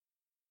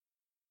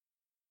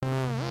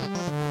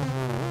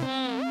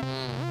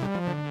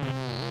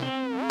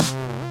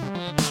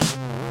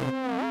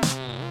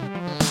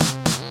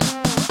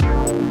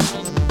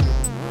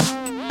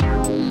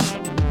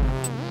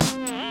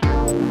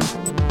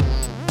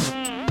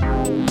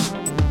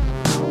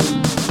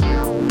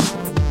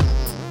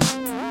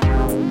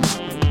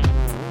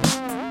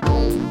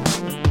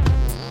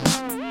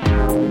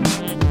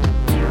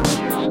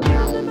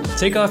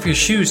Take off your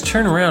shoes,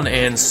 turn around,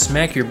 and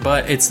smack your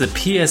butt. It's the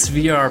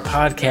PSVR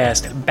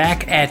Podcast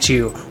back at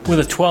you with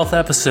a 12th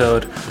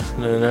episode.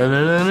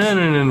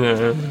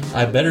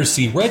 I better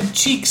see red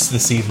cheeks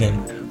this evening.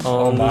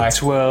 On the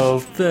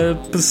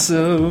 12th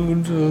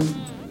episode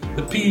of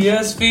the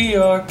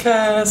PSVR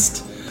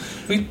Cast,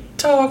 we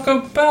talk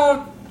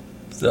about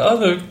the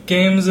other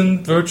games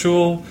in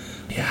virtual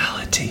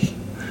reality.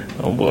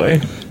 Oh boy,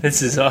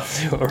 this is off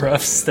to a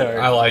rough start.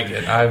 I like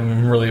it.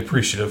 I'm really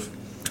appreciative.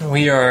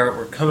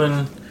 We're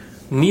coming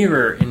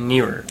nearer and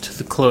nearer to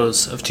the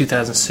close of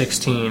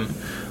 2016.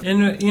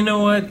 And you know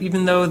what?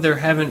 Even though there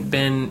haven't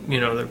been,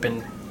 there have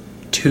been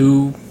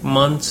 2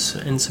 months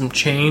and some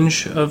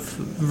change of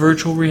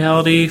virtual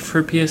reality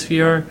for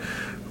PSVR,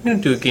 we're going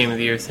to do a Game of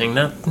the Year thing.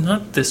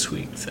 Not this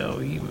week, though,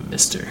 you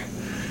mister.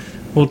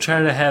 We'll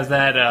try to have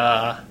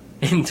that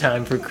in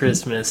time for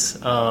Christmas,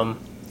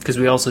 because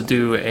we also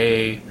do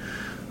a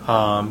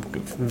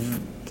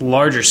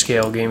larger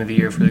scale Game of the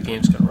Year for the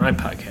Games Gone Awry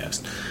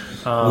podcast.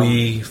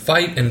 We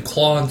fight and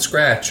claw and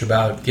scratch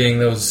about getting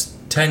those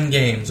 10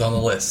 games on the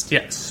list.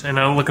 Yes, and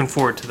I'm looking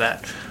forward to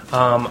that.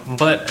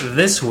 But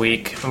this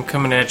week, I'm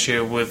coming at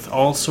you with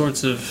all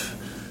sorts of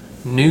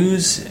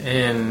news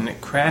and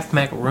Kraft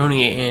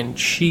macaroni and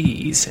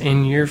cheese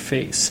in your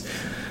face.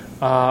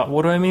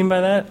 What do I mean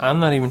by that? I'm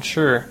not even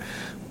sure.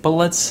 But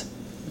let's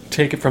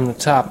take it from the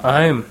top.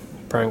 I'm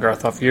Brian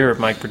Garthoff. You're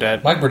Mike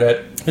Burdett. Mike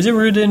Burdett. Is it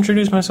rude to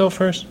introduce myself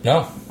first?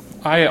 No.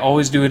 I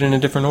always do it in a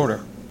different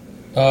order.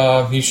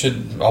 You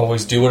should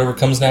always do whatever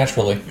comes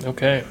naturally.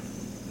 Okay.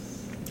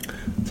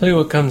 I'll tell you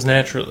what comes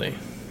naturally.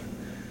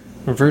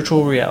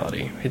 Virtual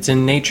reality. It's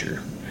in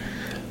nature.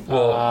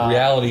 Well,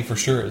 reality for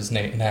sure is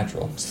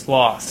natural.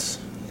 Sloths.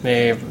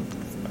 They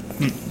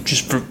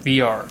just for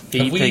VR.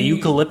 They eat the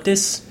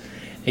eucalyptus.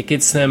 It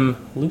gets them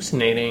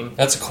hallucinating.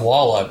 That's a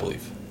koala, I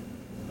believe.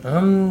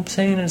 I'm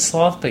saying it's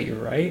sloth, but you're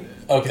right.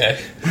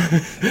 Okay.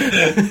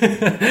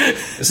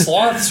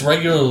 Sloths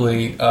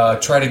regularly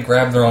try to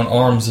grab their own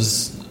arms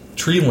as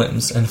tree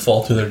limbs and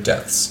fall to their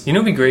deaths. You know,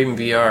 it'd be great in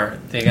VR.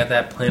 They got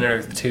that Planet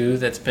Earth 2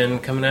 that's been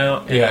coming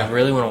out, and I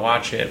really want to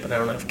watch it, but I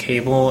don't have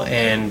cable.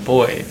 And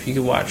boy, if you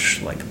could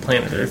watch like the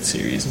Planet Earth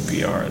series in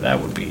VR,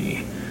 that would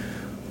be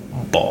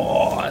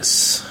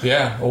boss.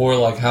 Yeah, or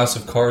like House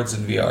of Cards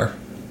in VR.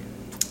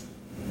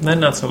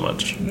 Not so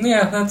much.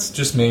 Yeah, that's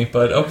just me,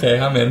 but okay,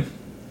 I'm in.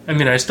 I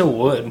mean, I still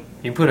would.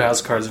 You put House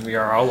of Cards in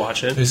VR, I'll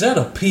watch it. Is that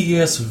a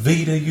PS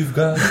Vita you've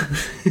got?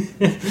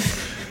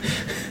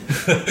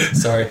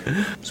 Sorry.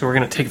 So we're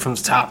going to take it from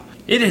the top.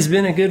 It has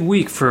been a good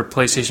week for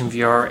PlayStation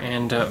VR,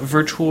 and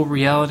virtual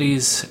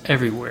realities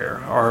everywhere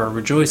are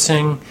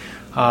rejoicing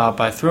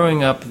by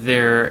throwing up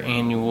their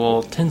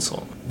annual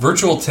tinsel.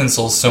 Virtual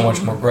tinsel is so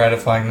much more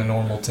gratifying than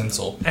normal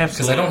tinsel. Absolutely.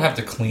 Because I don't have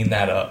to clean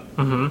that up.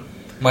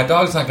 Mm-hmm. My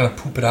dog's not going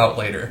to poop it out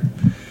later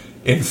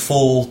in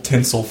full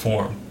tinsel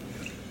form.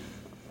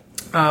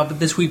 But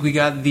this week we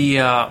got the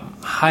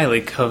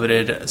highly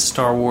coveted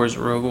Star Wars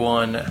Rogue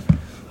One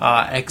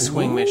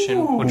X-Wing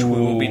mission, which we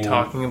will be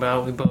talking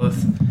about. We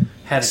both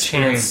had a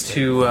chance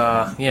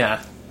to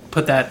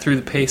put that through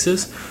the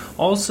paces.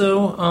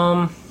 Also,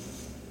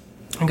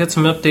 I got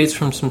some updates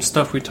from some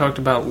stuff we talked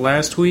about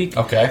last week.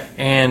 Okay.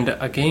 And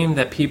a game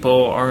that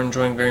people are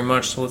enjoying very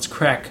much, so let's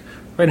crack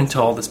right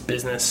into all this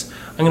business.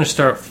 I'm going to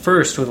start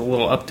first with a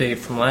little update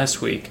from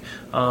last week.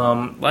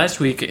 Last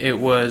week, it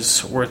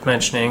was worth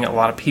mentioning, a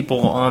lot of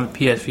people on the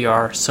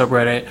PSVR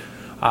subreddit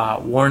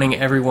warning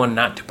everyone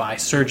not to buy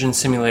Surgeon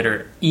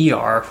Simulator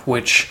ER,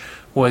 which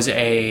was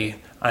a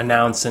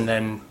announce and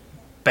then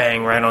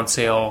bang, right on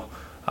sale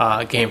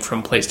game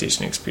from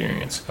PlayStation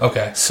Experience.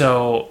 Okay.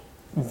 So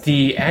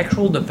the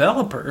actual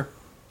developer,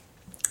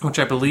 which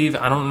I believe,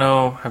 I don't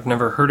know, I've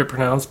never heard it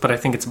pronounced, but I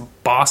think it's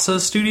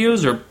Bossa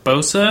Studios or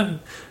Bosa,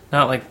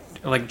 not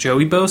like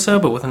Joey Bosa,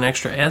 but with an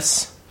extra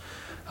S.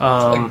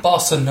 Like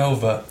Bossa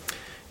Nova.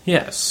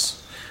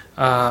 Yes.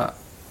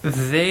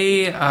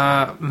 They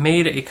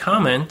made a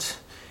comment,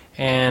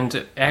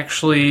 and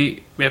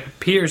actually, it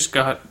appears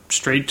got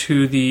straight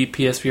to the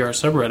PSVR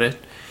subreddit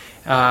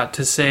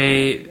to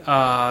say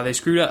they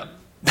screwed up.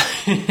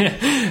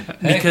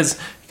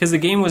 Because the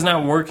game was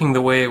not working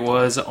the way it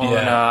was on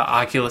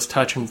Oculus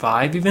Touch and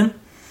Vive even.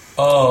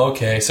 Oh,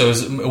 okay. So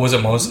was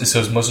it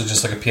mostly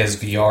just like a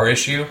PSVR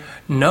issue?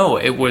 No,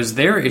 it was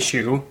their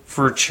issue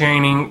for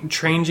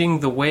changing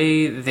the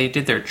way they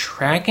did their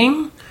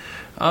tracking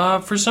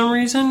for some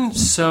reason.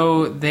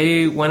 So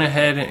they went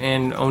ahead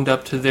and owned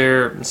up to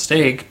their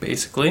mistake,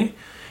 basically,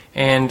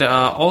 and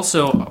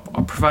also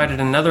provided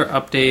another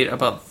update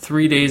about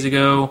 3 days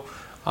ago,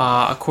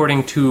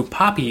 according to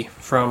Poppy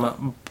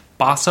from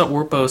Bossa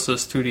or Bosa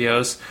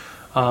Studios.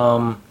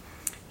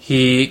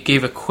 He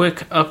gave a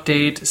quick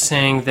update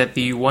saying that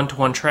the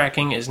one-to-one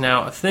tracking is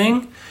now a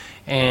thing,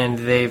 and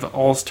they've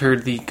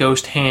altered the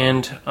ghost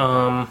hand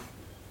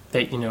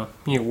that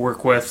you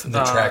work with.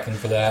 The tracking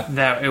for that.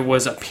 That it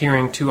was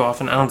appearing too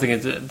often. I don't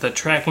think it's the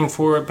tracking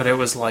for it, but it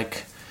was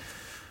like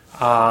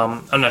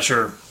I'm not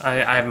sure. I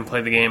haven't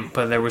played the game,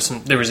 but there was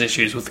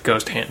issues with the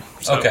ghost hand.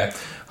 So, okay.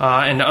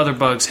 And other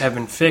bugs have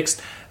been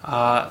fixed.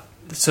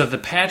 So the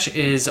patch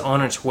is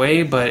on its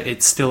way, but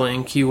it's still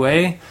in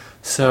QA.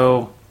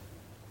 So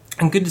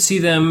I'm good to see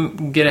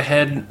them get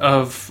ahead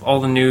of all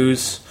the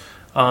news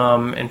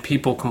and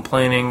people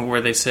complaining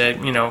where they said,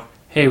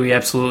 hey, we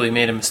absolutely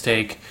made a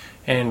mistake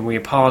and we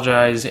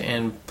apologize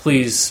and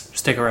please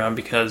stick around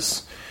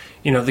because,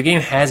 the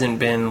game hasn't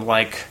been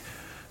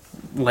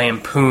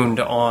lampooned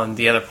on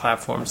the other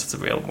platforms it's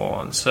available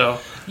on. So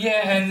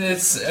yeah, and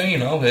it's,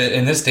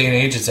 in this day and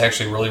age, it's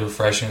actually really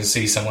refreshing to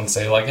see someone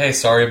say, hey,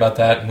 sorry about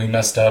that, we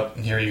messed up,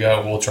 here you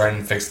go, we'll try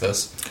and fix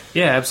this.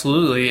 Yeah,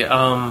 absolutely.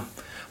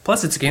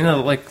 Plus, it's a game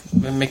that,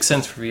 it makes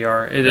sense for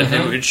VR.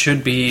 It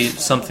should be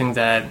something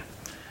that,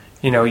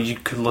 you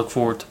could look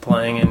forward to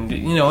playing. And,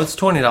 it's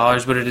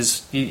 $20, but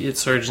it's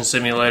Surgeon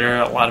Simulator.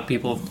 A lot of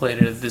people have played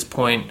it at this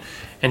point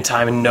in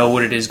time and know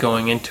what it is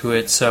going into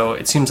it. So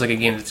it seems like a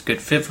game that's a good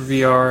fit for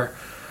VR.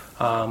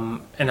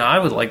 And I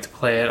would like to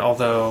play it,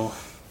 although,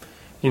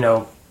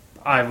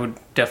 I would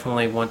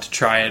definitely want to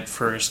try it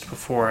first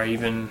before I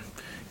even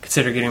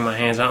consider getting my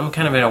hands on it. I'm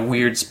kind of in a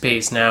weird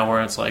space now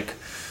where it's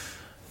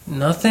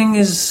nothing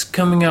is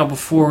coming out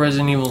before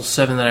Resident Evil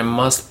 7 that I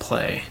must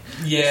play.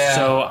 Yeah.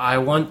 So I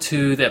want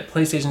to... That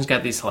PlayStation's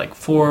got these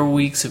 4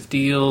 weeks of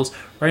deals.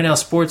 Right now,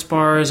 Sports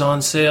Bar is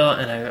on sale,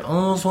 and I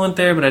almost went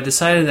there, but I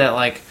decided that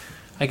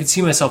I could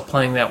see myself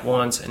playing that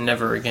once and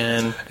never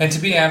again. And to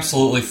be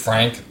absolutely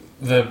frank,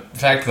 the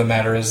fact of the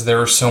matter is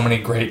there are so many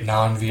great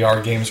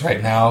non-VR games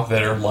right now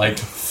that are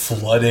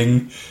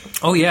flooding.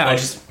 Oh yeah,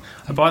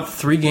 I bought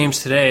 3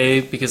 games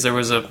today because there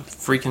was a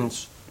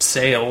freaking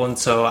sale, and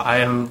so I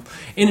am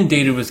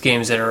inundated with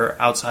games that are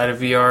outside of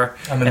VR.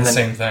 I'm in the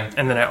same thing.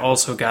 And then I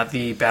also got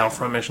the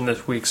Battlefront mission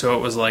this week, so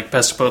it was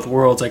best of both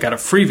worlds. I got a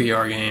free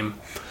VR game,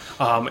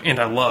 and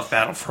I love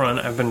Battlefront.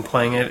 I've been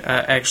playing it.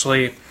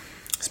 Actually,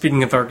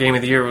 speaking of our Game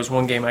of the Year, it was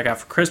one game I got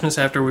for Christmas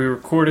after we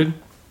recorded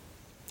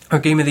our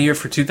Game of the Year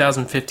for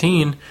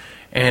 2015,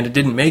 and it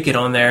didn't make it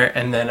on there,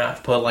 and then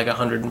I've put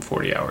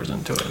 140 hours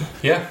into it.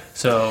 Yeah.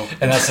 So,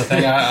 and that's the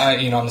thing,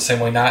 I'm the same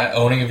way, not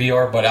owning a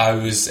VR, but I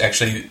was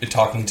actually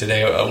talking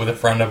today with a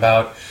friend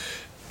about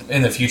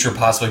in the future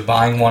possibly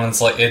buying one.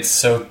 It's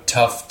so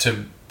tough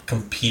to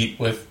compete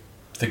with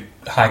the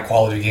high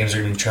quality games that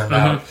are being churned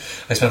out.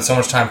 I spent so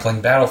much time playing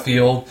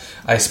Battlefield.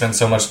 I spent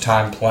so much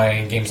time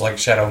playing games like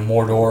Shadow of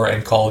Mordor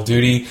and Call of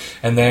Duty,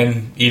 and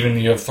then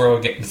even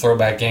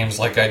throwback games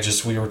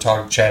we were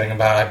chatting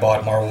about. I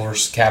bought Marvel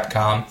vs.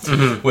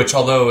 Capcom, which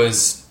although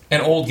is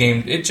an old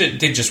game, it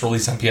did just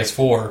release on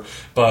PS4,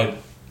 but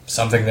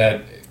something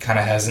that kind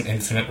of has an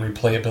infinite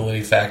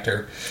replayability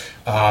factor.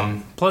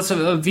 Plus,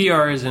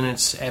 VR is in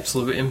its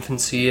absolute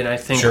infancy, and I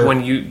think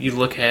when you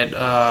look at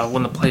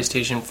when the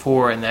PlayStation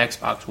 4 and the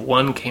Xbox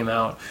One came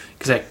out,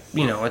 because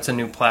it's a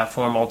new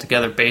platform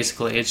altogether.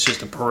 Basically, it's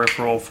just a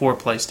peripheral for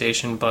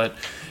PlayStation, but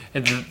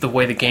the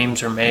way the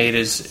games are made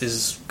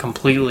is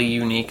completely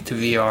unique to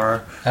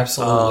VR.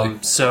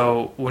 Absolutely.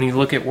 So when you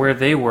look at where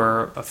they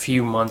were a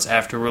few months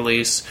after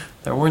release,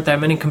 there weren't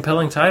that many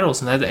compelling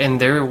titles, and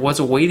there was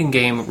a waiting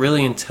game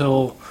really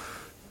until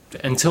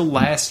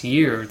last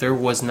year. There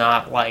was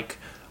not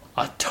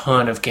a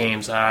ton of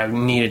games that I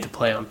needed to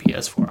play on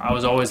PS4. I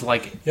was always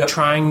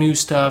trying new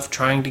stuff,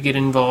 trying to get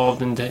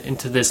involved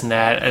into this and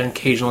that, and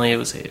occasionally it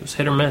was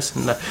hit or miss,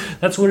 and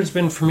that's what it's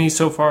been for me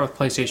so far with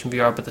PlayStation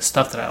VR. But the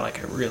stuff that I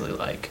really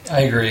like.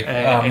 I agree.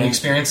 The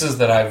experiences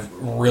that I've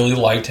really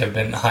liked have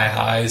been high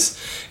highs,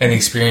 and the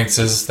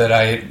experiences that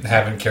I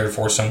haven't cared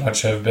for so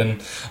much have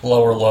been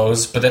lower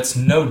lows. But that's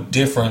no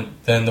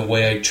different than the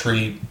way I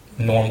treat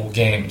normal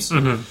games.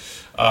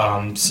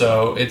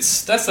 So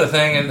that's the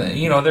thing, and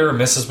there are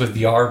misses with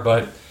VR,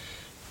 but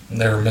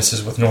there are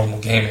misses with normal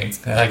gaming.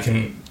 And I've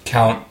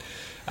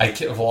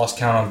lost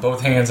count on both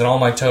hands and all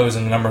my toes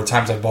in the number of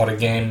times I've bought a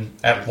game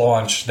at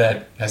launch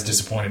that has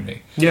disappointed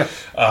me. Yeah.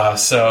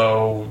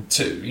 For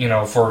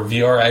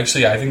VR,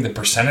 actually, I think the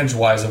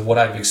percentage-wise of what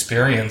I've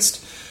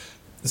experienced,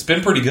 it's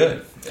been pretty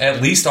good, at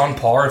least on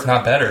par, if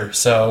not better.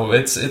 So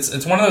it's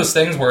one of those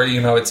things where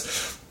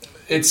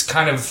it's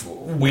kind of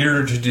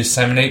weird to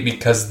disseminate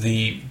because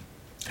the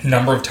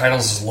number of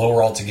titles is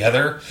lower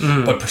altogether,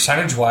 but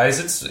percentage-wise,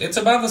 it's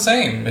about the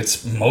same.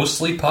 It's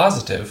mostly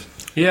positive.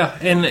 Yeah,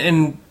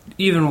 and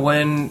even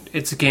when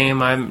it's a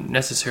game I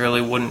necessarily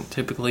wouldn't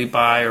typically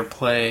buy or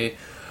play,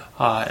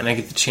 and I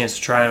get the chance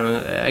to try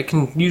them, I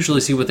can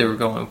usually see what they were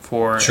going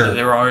for. Sure.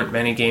 There aren't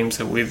many games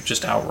that we've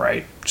just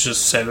outright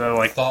just said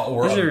thought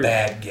were a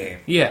bad game.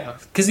 Yeah,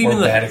 because even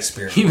the bad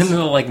experience. Even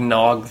the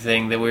Nog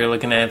thing that we were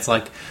looking at, it's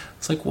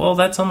well,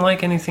 that's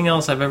unlike anything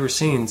else I've ever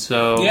seen.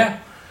 So yeah.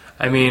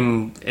 I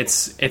mean,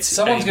 it's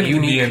someone's going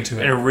to be into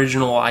it. An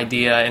original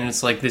idea, and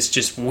it's this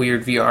just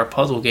weird VR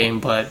puzzle game,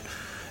 but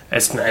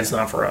it's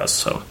not for us.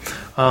 So,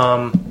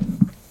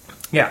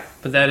 yeah.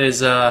 But that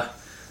is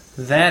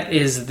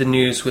the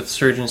news with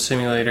Surgeon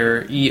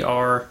Simulator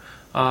ER.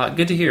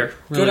 Good to hear.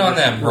 Really good on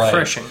them.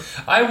 Refreshing.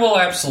 Right. I will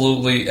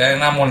absolutely,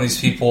 and I'm one of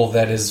these people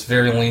that is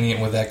very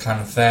lenient with that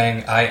kind of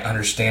thing. I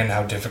understand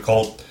how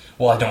difficult.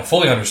 Well, I don't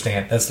fully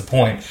understand. That's the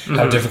point.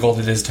 How difficult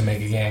it is to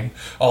make a game.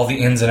 All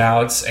the ins and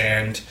outs,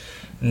 and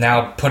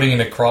now putting it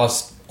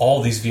across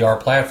all these VR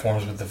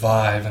platforms with the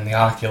Vive and the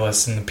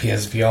Oculus and the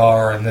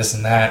PSVR and this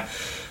and that,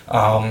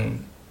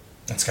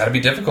 it's got to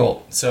be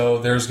difficult. So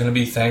there's going to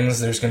be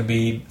things, there's going to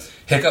be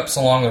hiccups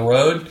along the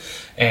road,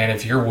 and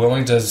if you're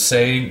willing to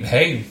say,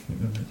 hey,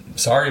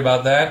 sorry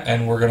about that,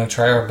 and we're going to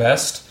try our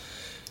best,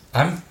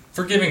 I'm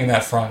forgiving in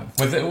that front.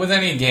 With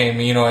any game,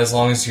 as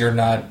long as you're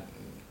not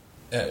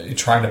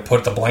trying to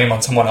put the blame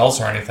on someone else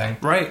or anything.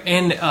 Right,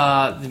 and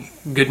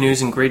good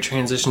news and great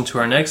transition to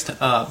our next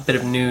bit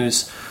of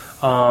news.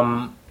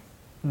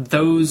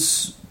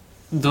 Those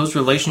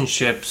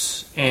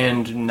relationships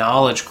and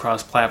knowledge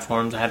cross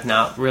platforms have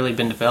not really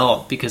been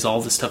developed because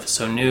all this stuff is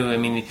so new. I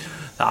mean,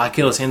 the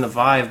Oculus and the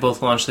Vive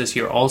both launched this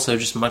year also,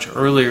 just much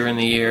earlier in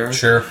the year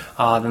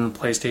than the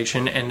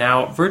PlayStation. And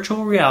now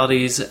virtual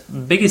reality's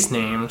biggest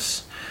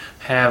names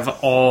have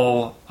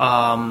all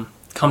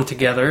come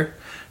together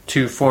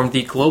to form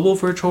the Global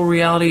Virtual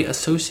Reality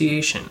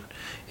Association.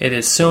 It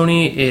is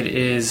Sony, it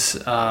is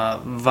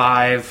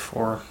Vive,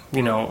 or,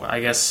 I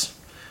guess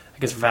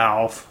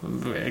Valve,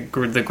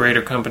 the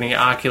greater company,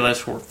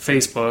 Oculus, or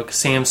Facebook,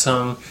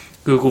 Samsung,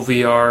 Google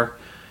VR,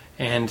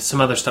 and some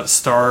other stuff,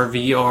 Star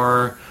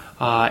VR,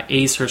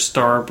 Acer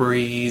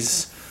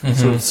Starbreeze,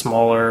 some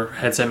smaller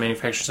headset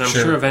manufacturers. I'm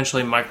sure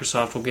eventually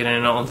Microsoft will get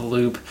in on the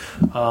loop.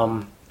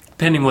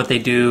 Depending what they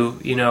do,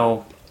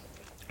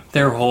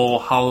 their whole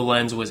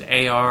HoloLens was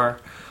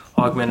AR,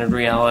 augmented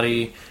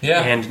reality,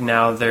 and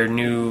now their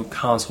new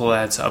console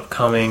that's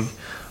upcoming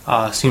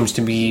seems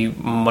to be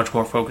much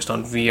more focused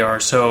on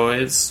VR.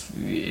 So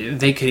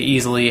they could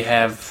easily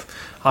have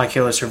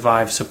Oculus or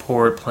Vive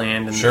support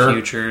planned in the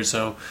future.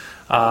 So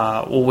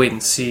we'll wait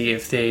and see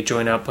if they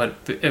join up. But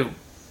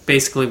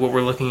basically what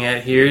we're looking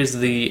at here is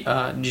the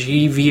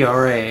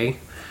GVRA,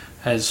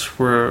 as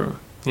we're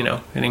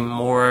getting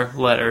more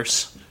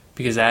letters,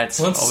 because that's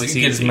always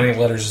easy. Get as many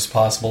letters as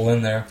possible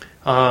in there.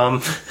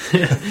 The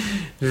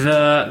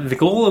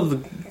goal of the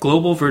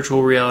Global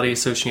Virtual Reality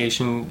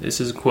Association, this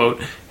is a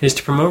quote, is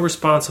to promote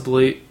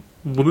responsibly.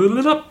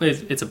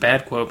 It's a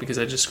bad quote because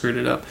I just screwed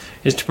it up.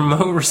 Is to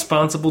promote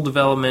responsible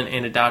development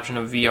and adoption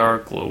of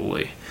VR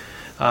globally.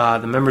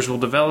 The members will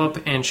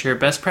develop and share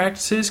best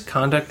practices,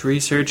 conduct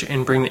research,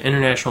 and bring the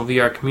international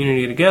VR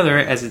community together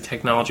as the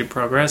technology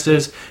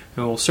progresses,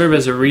 and will serve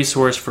as a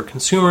resource for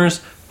consumers,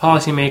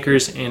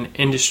 policymakers, and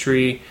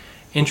industry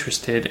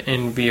interested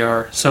in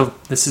VR. So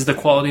this is the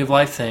quality of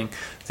life thing.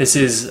 This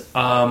is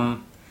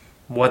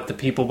what the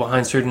people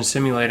behind Surgeon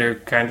Simulator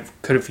kind of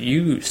could have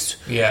used.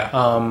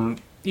 Yeah.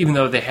 Even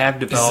though they have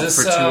developed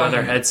for two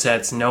other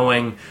headsets,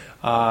 knowing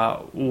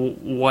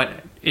what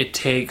it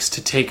takes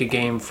to take a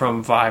game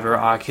from Vive or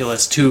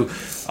Oculus to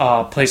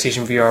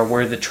PlayStation VR,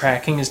 where the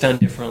tracking is done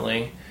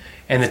differently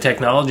and the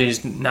technology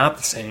is not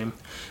the same.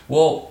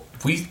 Well,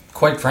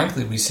 quite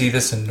frankly, we see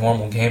this in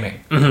normal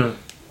gaming. Mm-hmm.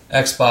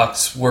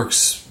 Xbox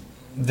works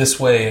this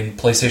way and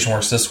PlayStation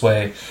works this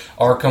way.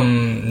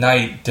 Arkham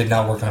Knight did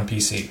not work on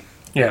PC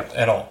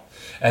at all.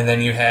 And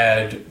then you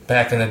had,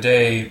 back in the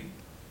day,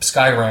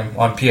 Skyrim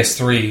on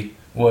PS3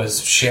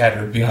 was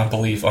shattered beyond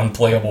belief,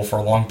 unplayable for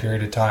a long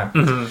period of time.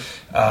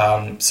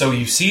 Mm-hmm. So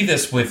you see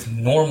this with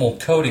normal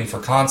coding for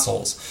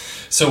consoles.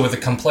 So with the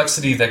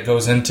complexity that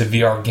goes into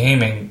VR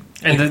gaming...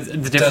 And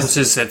the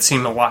differences that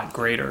seem a lot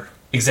greater.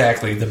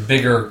 Exactly. The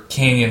bigger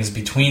canyons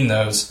between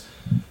those,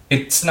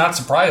 it's not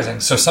surprising.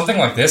 So something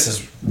like this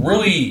is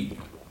really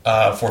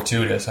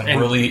fortuitous and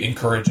really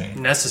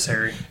encouraging.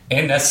 Necessary.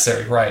 And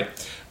necessary, right.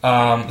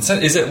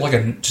 Is it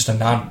like just a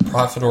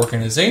non-profit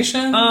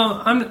organization?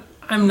 I'm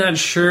not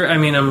sure. I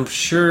mean, I'm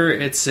sure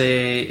it's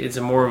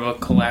a more of a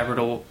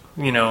collaborative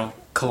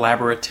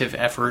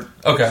effort.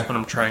 Okay. That's what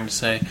I'm trying to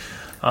say.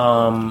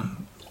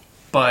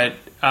 But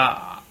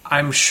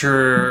I'm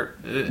sure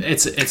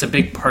it's a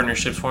big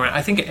partnerships for it.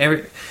 I think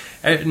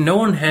no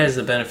one has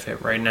the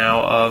benefit right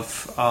now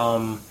of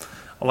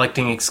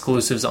electing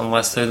exclusives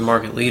unless they're the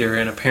market leader.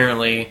 And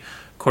apparently,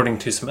 according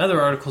to some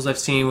other articles I've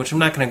seen, which I'm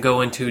not going to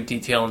go into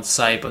detail in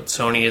site, but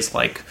Sony is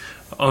like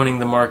owning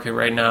the market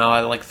right now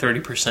at like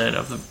 30%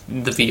 of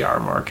the VR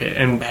market,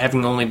 and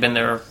having only been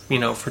there,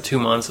 for 2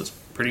 months is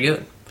pretty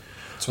good.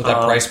 That's what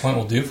that price point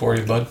will do for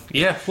you, bud.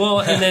 Yeah,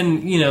 well, and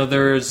then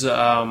there's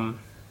the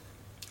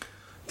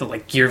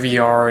like Gear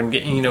VR, and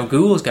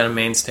Google's got a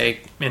main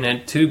stake in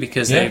it too,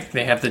 because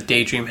they have the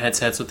Daydream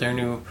headsets with their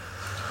new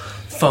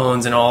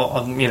phones and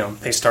all.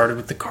 They started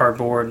with the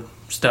cardboard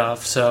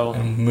stuff, so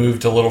and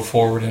moved a little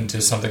forward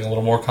into something a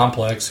little more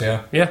complex.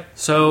 Yeah.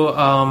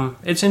 So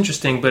it's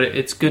interesting, but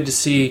it's good to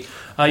see.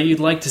 You'd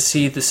like to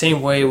see the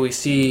same way we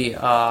see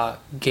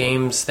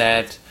games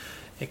that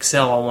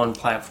excel on one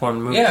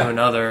platform move to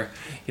another.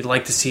 You'd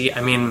like to see.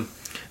 I mean,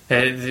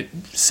 the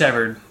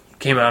Severed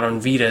came out on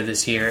Vita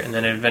this year, and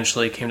then it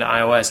eventually came to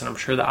iOS, and I'm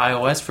sure the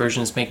iOS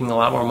version is making a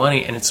lot more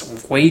money, and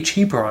it's way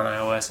cheaper on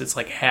iOS. It's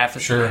like half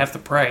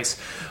the price.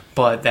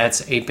 But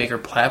that's a bigger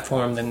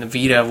platform than the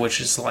Vita, which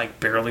is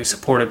like barely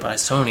supported by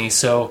Sony.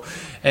 So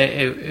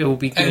it will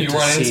be good to see. And you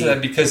run into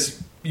that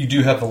because you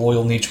do have a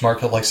loyal niche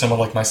market, like someone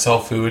like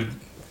myself who would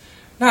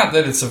Not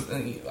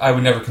that I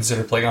would never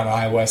consider playing on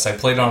iOS. I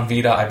played it on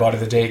Vita. I bought it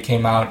the day it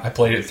came out. I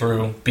played it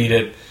through, beat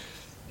it,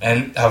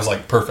 and I was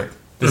like, perfect.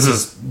 This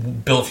is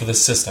built for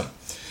this system.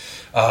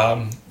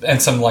 And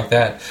something like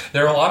that.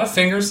 There are a lot of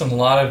fingers and a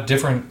lot of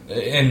different,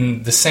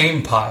 in the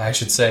same pie, I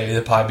should say,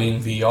 the pie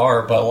being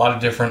VR, but a lot of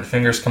different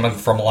fingers coming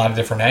from a lot of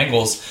different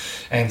angles.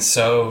 And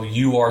so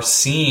you are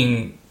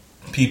seeing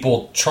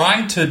people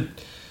trying to,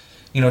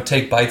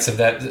 take bites of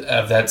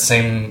that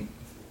same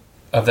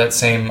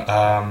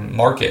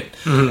market.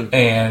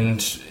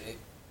 And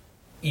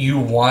you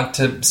want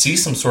to see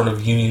some sort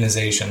of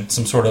unionization,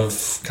 some sort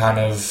of kind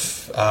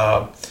of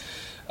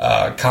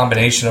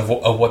combination of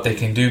what they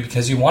can do,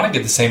 because you want to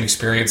get the same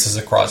experiences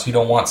across. You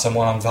don't want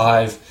someone on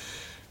Vive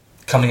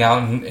coming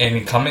out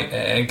and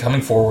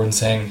coming forward and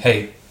saying,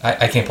 "Hey,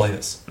 I can't play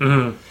this,"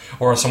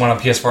 or someone on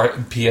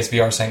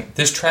PSVR saying,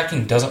 "This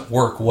tracking doesn't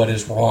work. What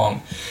is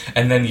wrong?"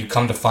 And then you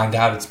come to find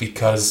out it's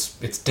because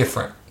it's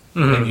different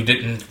and you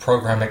didn't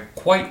program it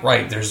quite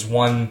right. There's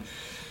one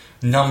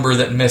number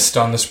that missed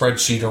on the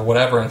spreadsheet or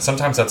whatever, and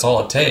sometimes that's all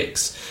it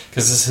takes,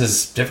 because this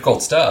is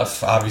difficult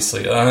stuff,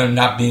 obviously. I'm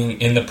not being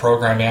in the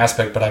programming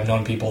aspect, but I've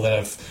known people that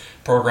have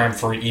programmed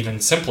for even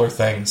simpler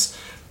things,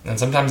 and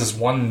sometimes it's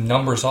one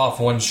number's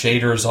off, one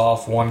shader's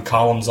off, one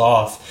column's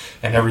off,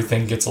 and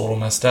everything gets a little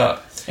messed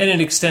up. And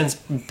it extends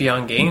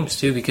beyond games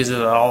too, because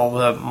of all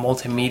the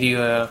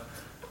multimedia,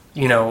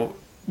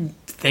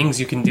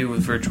 things you can do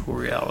with virtual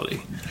reality.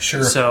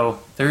 Sure. So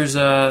there's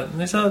a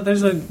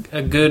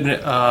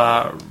good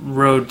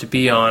road to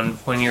be on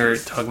when you're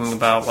talking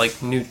about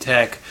like new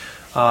tech,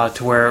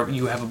 to where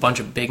you have a bunch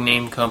of big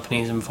name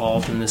companies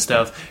involved in this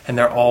stuff, and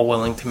they're all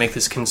willing to make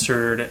this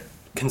concerted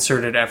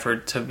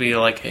effort to be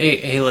like,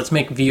 hey, let's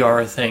make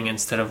VR a thing,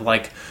 instead of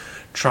like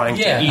trying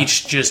to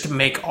each just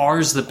make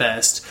ours the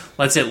best.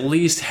 Let's at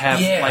least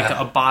have like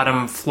a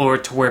bottom floor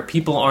to where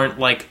people aren't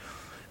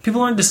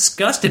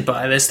disgusted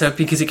by this stuff,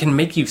 because it can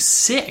make you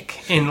sick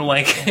and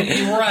like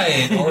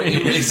right, or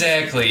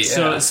exactly.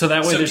 So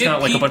that way there's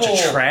not like a bunch of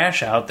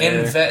trash out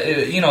there.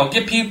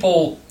 Get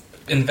people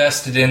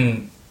invested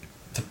in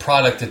the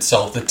product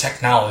itself, the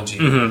technology.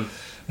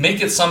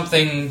 Make it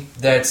something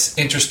that's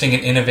interesting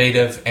and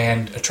innovative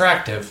and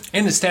attractive.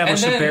 And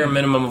establish a bare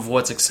minimum of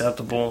what's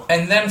acceptable.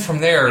 And then from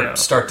there,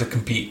 start to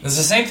compete. It's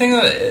the same thing.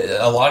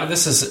 A lot of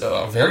this is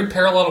very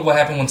parallel to what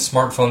happened when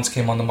smartphones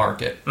came on the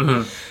market.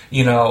 The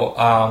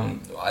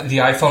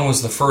iPhone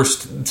was the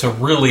first to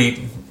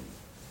really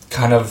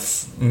kind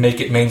of make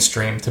it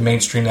mainstream, to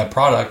mainstream that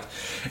product.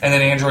 And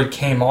then Android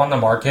came on the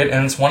market,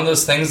 and it's one of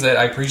those things that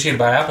I appreciate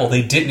about Apple.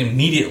 They didn't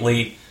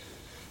immediately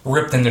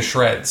rip them to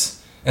shreds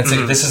and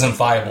say, this isn't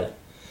viable,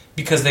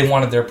 because they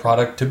wanted their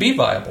product to be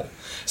viable.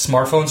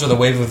 Smartphones are the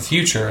wave of the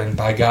future, and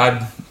by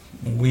God,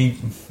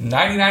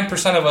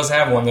 99% of us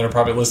have one that are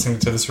probably listening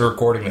to this or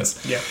recording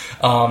this. Yeah.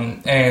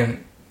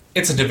 And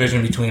it's a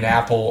division between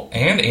Apple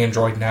and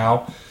Android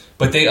now,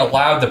 but they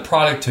allowed the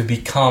product to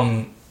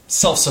become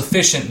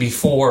self-sufficient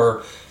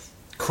before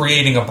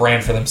creating a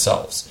brand for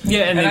themselves.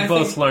 Yeah, and they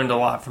both learned a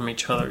lot from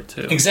each other,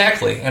 too.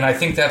 Exactly, and I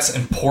think that's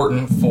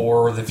important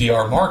for the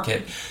VR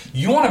market.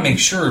 You want to make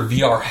sure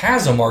VR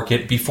has a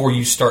market before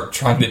you start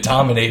trying to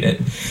dominate it,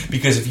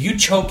 because if you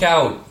choke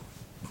out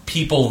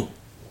people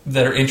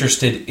that are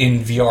interested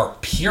in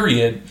VR,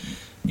 period,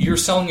 you're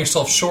selling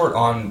yourself short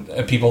on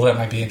people that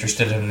might be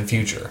interested in the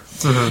future.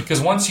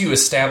 Because once you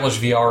establish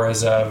VR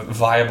as a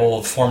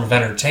viable form of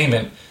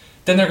entertainment,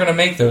 then they're going to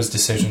make those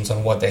decisions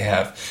on what they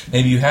have.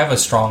 Maybe you have a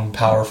strong,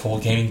 powerful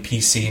gaming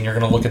PC, and you're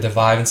going to look at the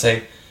Vive and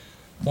say,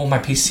 well, my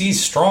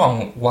PC's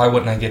strong, why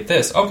wouldn't I get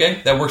this?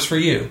 Okay, that works for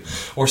you.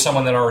 Or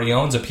someone that already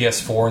owns a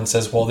PS4 and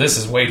says, well, this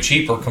is way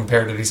cheaper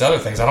compared to these other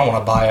things. I don't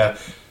want to buy a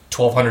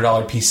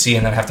 $1,200 PC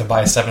and then have to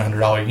buy a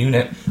 $700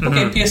 unit.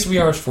 Okay,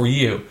 PSVR is for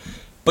you.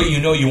 But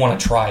you want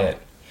to try it,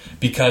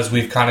 because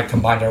we've kind of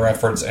combined our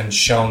efforts and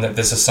shown that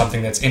this is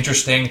something that's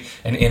interesting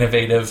and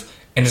innovative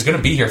and is going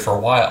to be here for a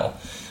while.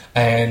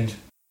 And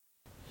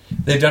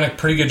they've done a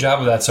pretty good job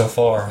of that so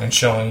far, and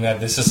showing that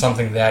this is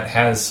something that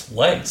has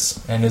legs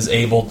and is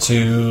going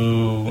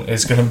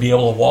to be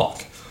able to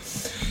walk.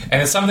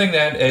 And it's something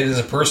that, as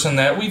a person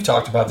that we've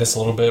talked about this a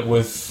little bit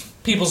with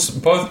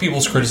both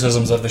people's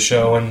criticisms of the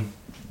show, and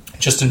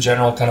just in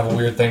general, kind of a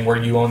weird thing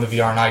where you own the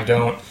VR and I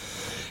don't.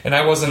 And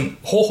I wasn't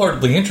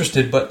wholeheartedly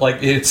interested, but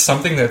like it's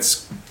something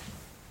that's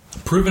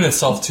proven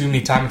itself to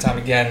me time and time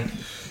again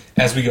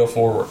as we go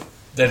forward,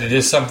 that it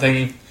is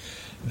something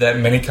that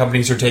many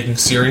companies are taking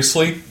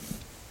seriously,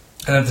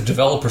 and that the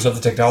developers of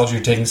the technology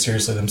are taking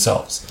seriously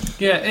themselves.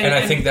 Yeah, and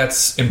I think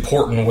that's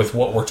important with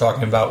what we're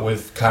talking about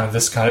with kind of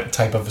this kind of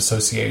type of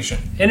association.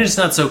 And it's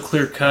not so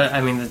clear cut.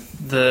 I mean,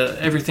 the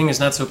everything is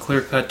not so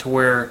clear cut to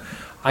where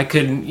I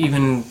could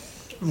even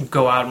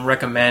go out and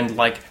recommend,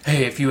 like,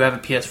 hey, if you have a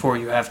PS4,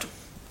 you have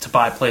to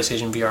buy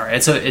PlayStation VR.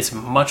 It's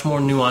much more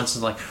nuanced.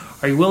 It's like,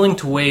 are you willing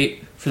to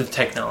wait for the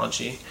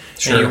technology?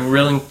 Sure. And you're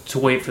willing to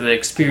wait for the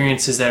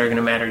experiences that are going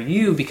to matter to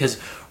you, because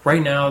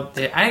right now,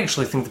 I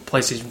actually think the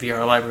PlayStation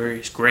VR library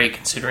is great,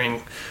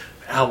 considering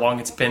how long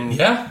it's been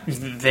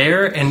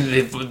there, and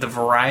the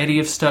variety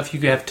of stuff you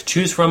have to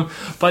choose from.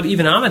 But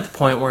even I'm at the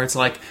point where it's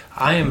like,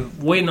 I am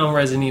waiting on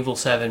Resident Evil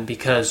 7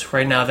 because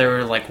right now there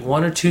are like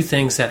one or two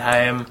things that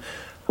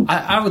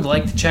I would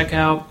like to check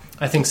out.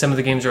 I think some of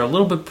the games are a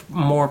little bit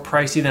more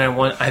pricey than I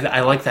want.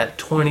 I like that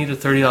 $20 to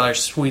 $30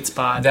 sweet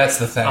spot. That's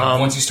the thing.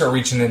 Once you start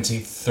reaching into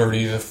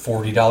 $30 to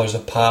 $40 a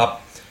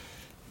pop,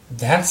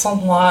 that's a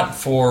lot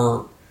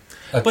for...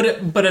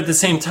 But at the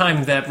same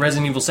time, that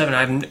Resident Evil 7,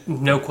 I have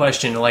no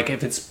question. Like,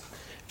 if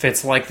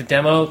it's like the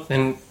demo,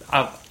 then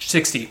I'll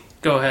 60.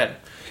 Go ahead.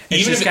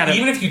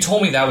 Even if you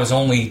told me that was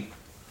only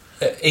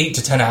 8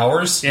 to 10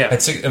 hours,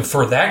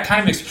 for that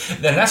kind of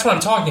then that's what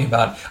I'm talking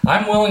about.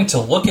 I'm willing to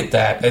look at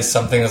that as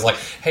something that's like,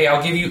 hey,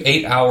 I'll give you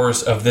 8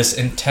 hours of this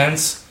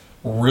intense,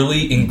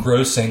 really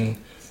engrossing,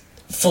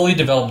 fully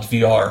developed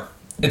VR.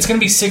 It's going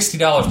to be $60,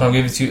 but I'll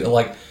give it to you.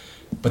 Like,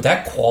 but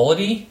that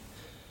quality,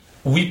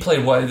 we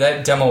played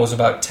that demo was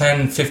about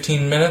 10,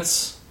 15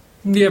 minutes.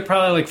 Yeah,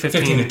 probably like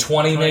 15 to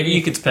 20, maybe.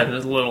 You could spend a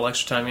little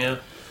extra time, yeah.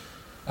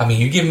 I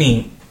mean, you give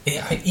me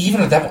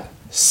even at that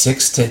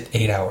 6 to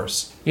 8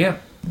 hours. Yeah.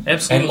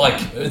 Absolutely. And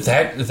like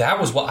that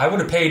was what I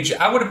would have paid.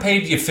 I would have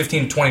paid you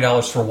 $15 to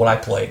 $20 for what I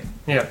played.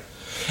 Yeah.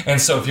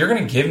 And so if you're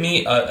going to give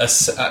me a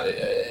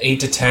 8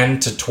 to 10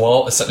 to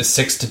 12,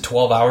 6 to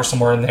 12 hours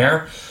somewhere in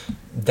there,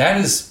 that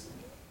is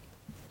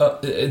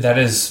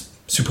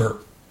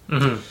superb.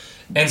 Mm-hmm.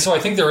 And so I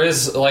think there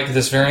is like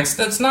this variance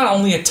that's not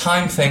only a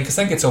time thing, because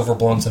that gets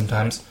overblown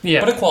sometimes,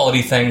 but a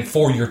quality thing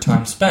for your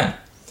time spent.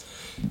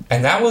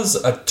 And that was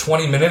a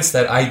 20 minutes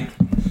that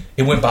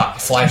it went by,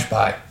 flashed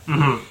by.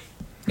 Mm-hmm.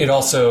 It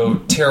also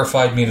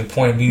terrified me to the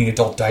point of needing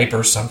adult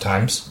diapers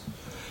sometimes.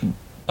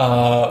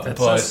 That's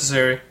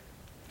necessary.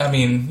 I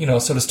mean,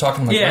 so does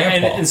talking to my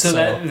grandpa. And so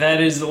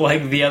that is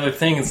like the other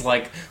thing is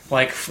like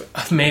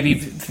maybe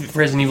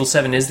Resident Evil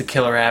 7 is the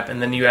killer app,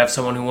 and then you have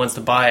someone who wants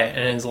to buy it,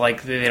 and it's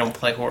like they don't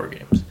play horror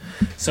games.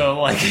 So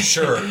like,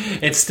 sure,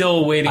 it's still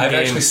a waiting game. I've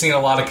actually seen a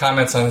lot of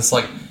comments on this.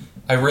 Like,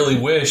 I really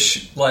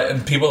wish,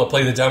 and people that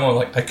play the demo,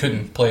 like, I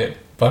couldn't play it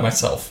by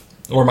myself,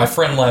 or my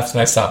friend left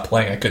and I stopped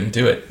playing. I couldn't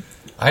do it.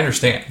 I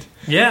understand.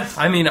 Yeah,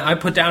 I mean, I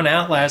put down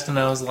Outlast and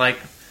I was like,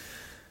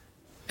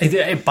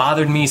 it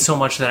bothered me so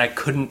much that I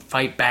couldn't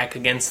fight back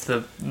against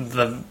the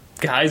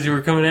guys who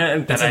were coming at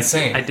it. That's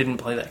insane. I didn't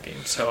play that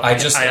game, so I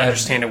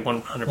understand it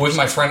 100%. With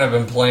my friend, I've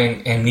been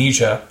playing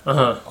Amnesia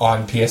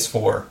on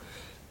PS4.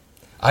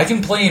 I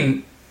can play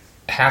in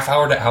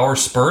half-hour to hour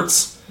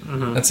spurts.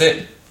 Mm-hmm. That's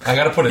it. I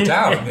got to put it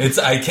down.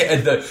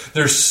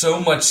 There's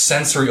so much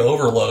sensory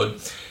overload,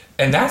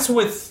 and that's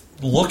with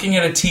looking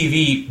at a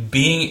TV,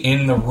 being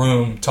in the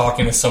room,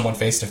 talking to someone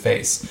face to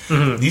face.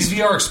 These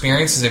VR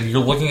experiences, if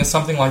you're looking at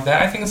something like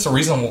that, I think it's the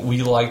reason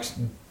we liked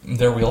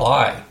There We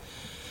Lie.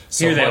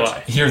 Here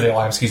They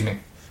Lie, excuse me.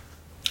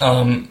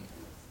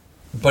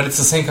 But it's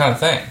the same kind of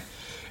thing.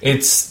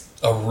 It's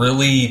a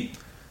really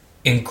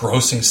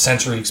engrossing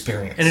sensory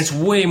experience. And it's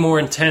way more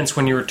intense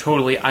when you're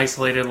totally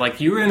isolated. Like,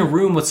 you're in a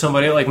room with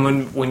somebody, like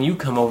when you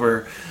come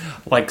over,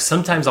 like,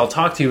 sometimes I'll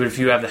talk to you, but if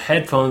you have the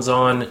headphones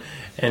on,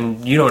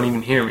 and you don't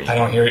even hear me. I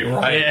don't hear you,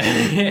 right? Yeah.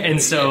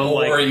 And so,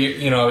 or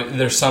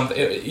there's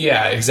something.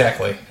 Yeah,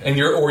 exactly. And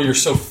you're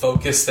so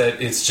focused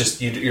that it's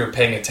just you're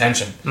paying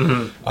attention,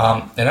 and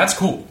that's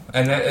cool.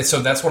 And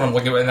so that's what I'm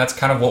looking at, and that's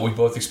kind of what we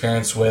both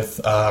experienced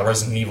with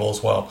Resident Evil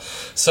as well.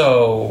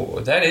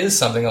 So that is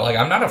something that, like,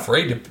 I'm not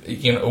afraid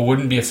to,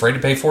 wouldn't be afraid to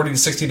pay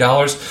 $40 to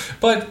 $60.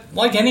 But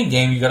like any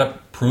game, you got to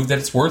prove that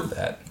it's worth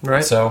that,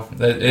 right? So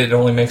that it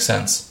only makes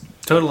sense.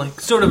 Totally.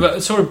 Sort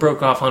of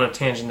broke off on a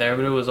tangent there,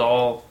 but it was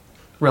all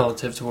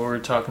relative to what we were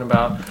talking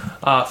about.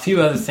 A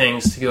few other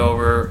things to go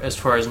over as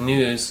far as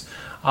news.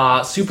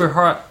 Super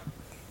Hot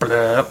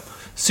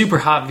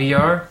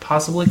VR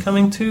possibly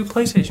coming to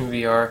PlayStation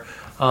VR.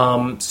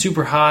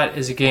 Super Hot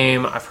is a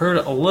game I've heard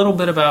a little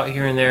bit about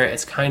here and there.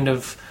 It's kind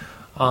of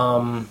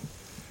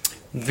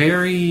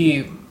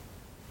very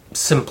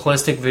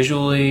simplistic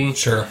visually.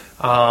 Sure.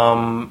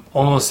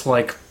 Almost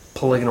like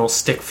polygonal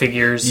stick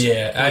figures.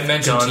 Yeah, I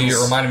mentioned to you,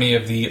 it reminded me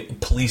of the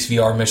police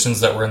VR missions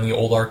that were in the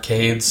old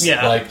arcades.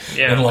 In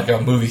like a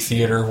movie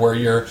theater where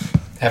you're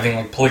having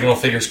like polygonal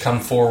figures come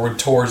forward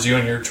towards you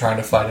and you're trying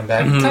to fight them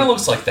back. It kind of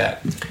looks like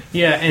that.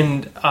 Yeah,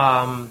 and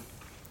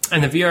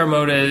the VR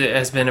mode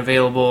has been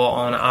available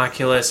on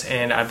Oculus,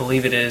 and I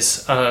believe it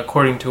is,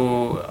 according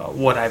to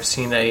what I've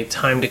seen, a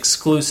timed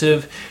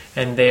exclusive,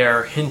 and they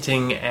are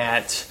hinting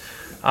at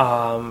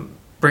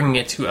bringing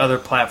it to other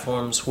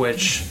platforms,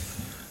 which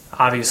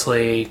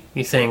obviously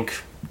you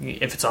think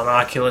if it's on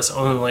Oculus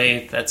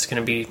only, that's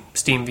going to be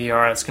Steam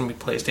VR, that's going to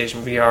be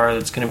PlayStation VR,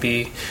 that's going to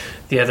be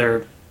the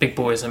other big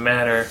boys that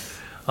matter.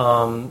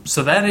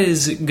 So that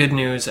is good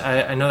news.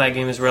 I know that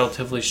game is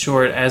relatively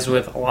short, as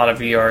with a lot of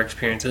VR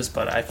experiences,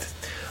 but I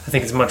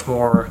think it's much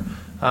more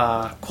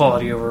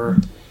quality over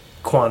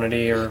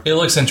quantity. Or it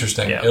looks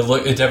interesting. Yeah.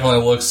 It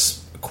definitely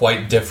looks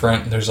quite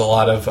different. There's a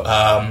lot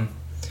of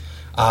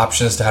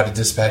options to how to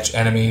dispatch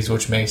enemies,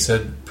 which makes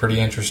it pretty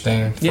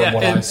interesting from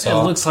what I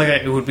saw. It looks like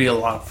it would be a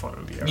lot of fun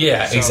in VR.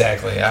 Yeah, so,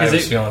 exactly. I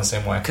was feeling the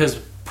same way. Because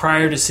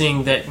prior to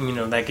seeing that,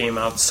 that game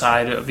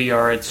outside of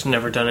VR, it's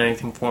never done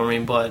anything for me.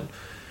 But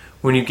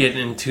when you get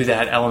into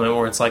that element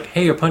where it's like,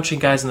 hey, you're punching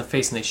guys in the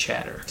face and they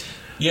shatter.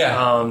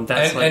 Yeah,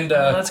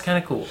 that's kind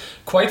of cool.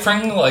 Quite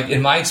frankly, like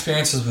in my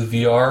experiences with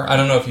VR, I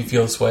don't know if you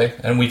feel this way,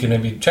 and we can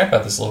maybe chat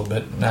about this a little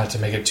bit, not to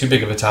make it too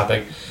big of a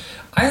topic.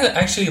 I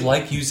actually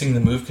like using the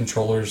Move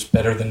controllers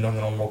better than a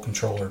normal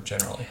controller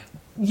generally.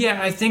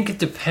 Yeah, I think it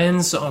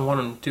depends on what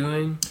I'm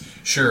doing.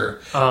 Sure,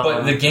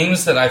 but the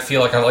games that I feel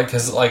like I like,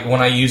 because like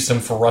when I used them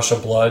for Rush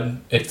of Blood,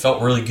 it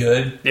felt really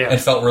good. Yeah. It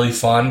felt really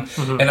fun,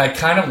 and I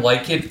kind of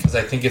like it because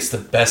I think it's the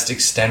best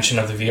extension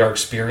of the VR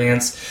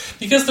experience.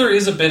 Because there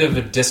is a bit of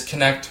a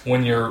disconnect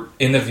when you're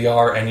in the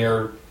VR and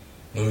you're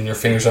moving your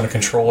fingers on a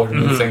controller to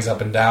move things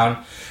up and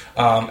down,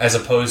 as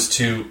opposed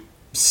to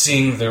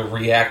seeing the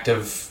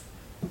reactive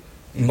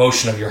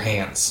motion of your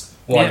hands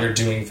while you're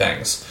doing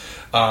things.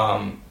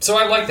 So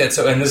I like that.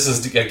 And this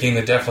is a game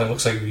that definitely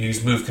looks like you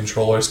use Move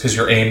controllers because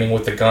you're aiming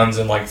with the guns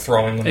and like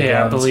throwing them.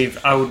 Yeah, guns.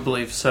 I would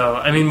believe so.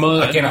 I mean,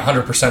 I can't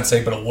 100%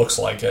 say, but it looks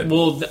like it.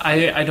 Well,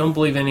 I don't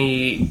believe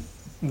any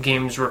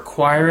games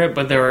require it,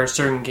 but there are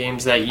certain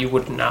games that you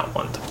would not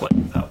want to play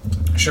without.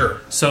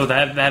 Sure. So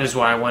that is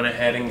why I went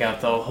ahead and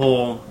got the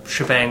whole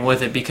shebang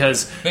with it,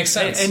 because makes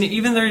sense. And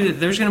even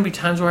there's going to be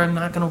times where I'm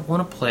not going to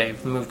want to play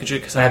the Move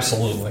controller because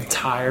I'm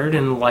tired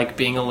and like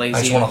being a lazy.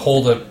 I just want to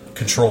hold a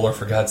controller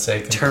for God's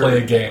sake and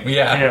play a game.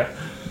 Yeah.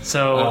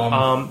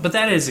 So, but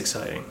that is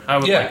exciting. I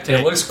would like to.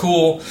 It looks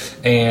cool,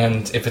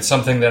 and if it's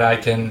something that I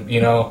can,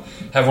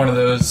 have one of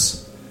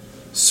those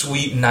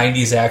sweet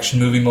 90s action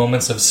movie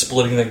moments of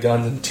splitting the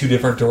guns in two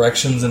different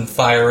directions and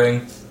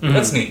firing,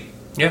 that's neat.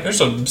 Yeah, there's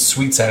some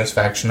sweet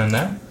satisfaction in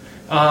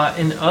that.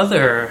 In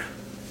other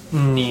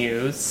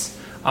news,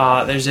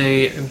 there's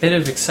a bit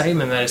of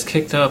excitement that has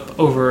kicked up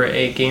over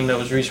a game that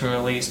was recently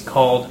released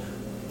called...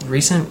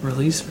 Recently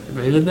released?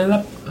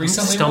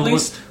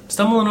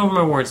 Stumbling over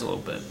my words a little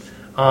bit.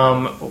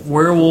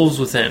 Werewolves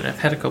Within. I've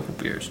had a couple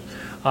beers.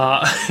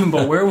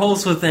 But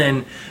Werewolves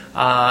Within,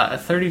 a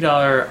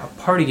 $30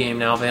 party game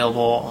now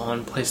available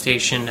on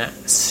PlayStation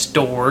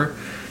Store.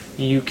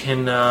 You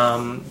can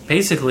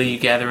basically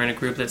gather in a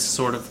group that's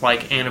sort of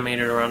like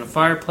animated around a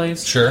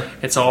fireplace. Sure.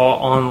 It's all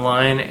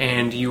online,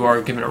 and you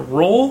are given a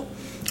role.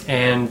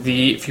 And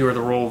if you are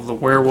the role of the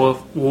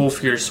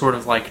werewolf, you're sort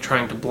of like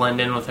trying to blend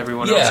in with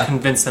everyone else,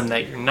 convince them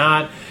that you're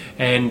not,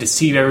 and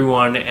deceive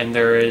everyone. And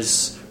there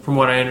is, from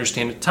what I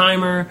understand, a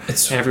timer.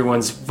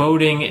 Everyone's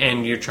voting,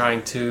 and you're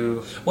trying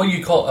to... What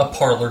you call a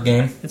parlor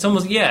game. It's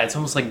almost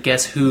like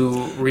Guess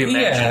Who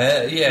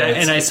reimagined. Yeah.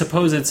 And I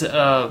suppose it's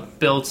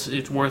built...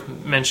 It's worth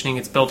mentioning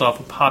it's built off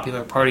a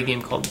popular party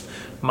game called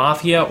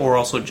Mafia, or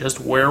also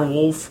just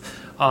Werewolf.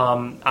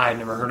 I'd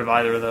never heard of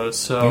either of those.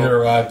 So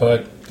neither have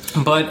I,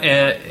 but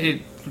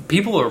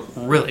people are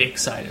really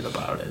excited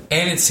about it.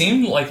 And it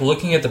seemed like,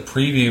 looking at the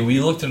preview,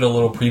 we looked at a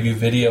little preview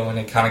video, and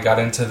it kind of got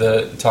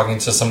into talking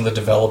to some of the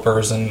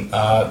developers and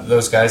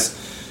those guys.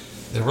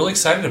 They're really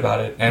excited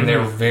about it, and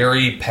they're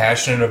very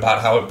passionate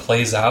about how it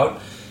plays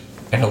out,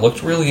 and it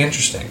looked really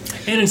interesting.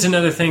 And it's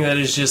another thing that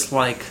is just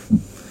like...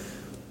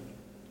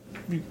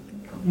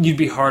 You'd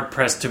be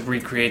hard-pressed to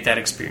recreate that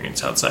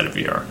experience outside of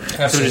VR.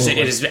 Absolutely. So it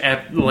is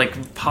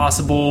like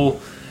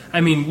possible... I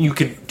mean, you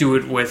could do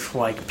it with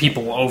like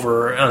people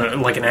over,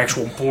 like an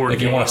actual board game.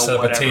 If you want to set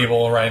up a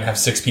table, right, and have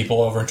 6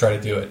 people over and try to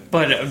do it.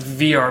 But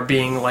VR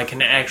being like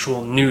an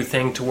actual new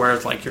thing to where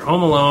it's like you're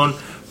home alone,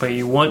 but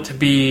you want to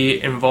be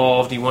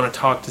involved, you want to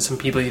talk to some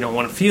people, you don't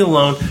want to feel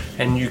alone,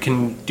 and you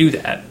can do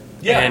that.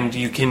 Yeah. And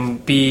you can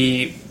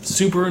be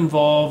super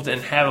involved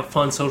and have a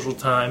fun social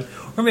time.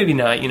 Or maybe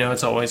not,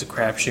 it's always a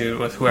crapshoot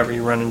with whoever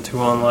you run into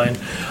online.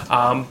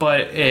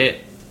 But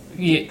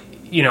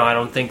I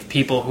don't think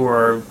people who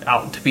are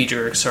out to be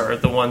jerks are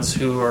the ones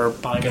who are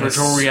buying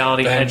virtual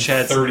reality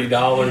headsets.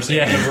 $30 in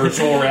a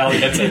virtual reality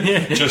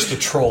headset just to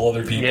troll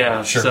other people.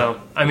 Yeah, sure.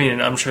 So, I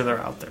mean, I'm sure they're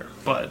out there.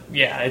 But,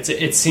 yeah,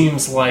 it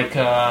seems like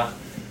the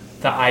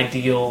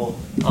ideal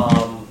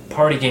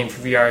party game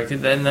for VR.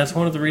 And that's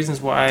one of the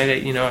reasons why, I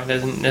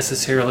didn't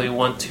necessarily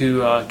want to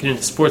get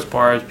into sports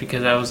bars,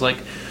 because I was like,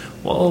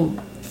 well,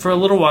 for a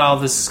little while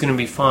this is going to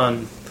be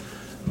fun.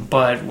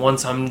 But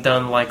once I'm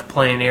done, like,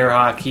 playing air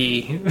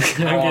hockey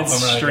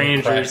against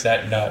strangers...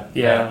 that nut.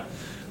 Yeah.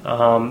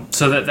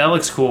 So that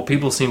looks cool.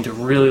 People seem to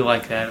really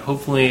like that.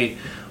 Hopefully,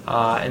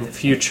 in the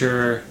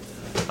future,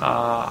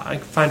 I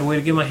can find a way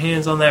to get my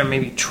hands on that and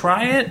maybe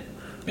try it.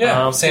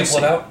 Yeah, sample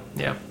it out.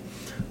 Yeah.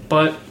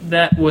 But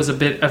that was a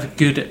bit of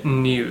good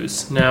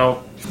news.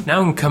 Now I'm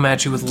going to come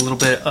at you with a little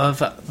bit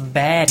of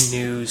bad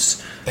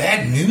news.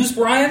 Bad news,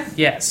 Brian?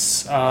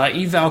 Yes.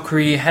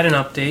 Valkyrie had an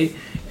update.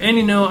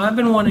 And, I've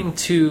been wanting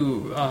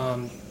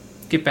to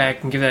get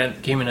back and give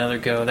that game another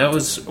go. That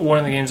was one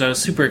of the games I was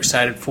super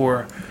excited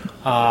for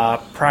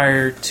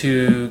prior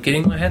to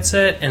getting my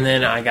headset. And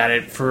then I got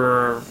it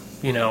for,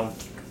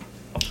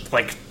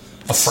 like...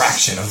 a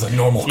fraction of the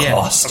normal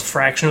cost. A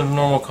fraction of the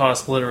normal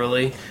cost,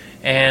 literally.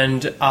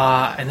 And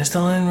I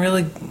still didn't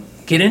really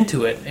get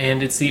into it.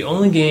 And it's the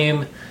only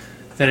game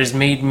that has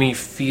made me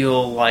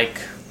feel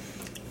like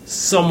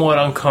somewhat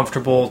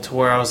uncomfortable to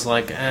where I was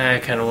like, I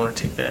kind of want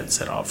to take that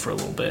set off for a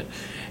little bit.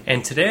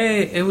 And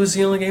today, it was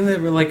the only game that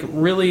like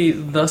really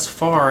thus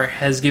far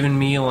has given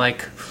me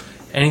like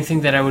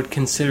anything that I would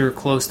consider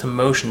close to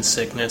motion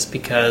sickness,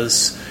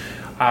 because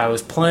I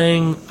was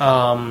playing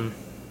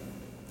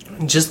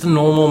just the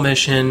normal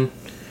mission,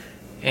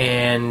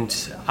 and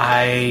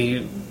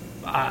I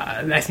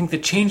think the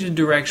change of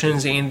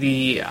directions and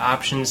the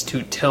options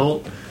to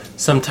tilt,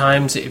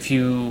 sometimes if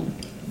you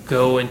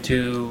go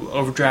into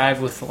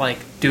overdrive with like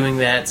doing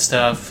that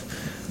stuff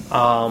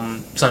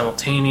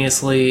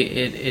simultaneously,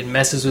 it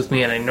messes with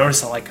me, and I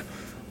notice that like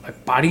my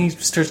body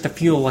starts to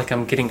feel like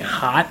I'm getting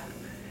hot,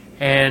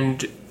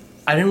 and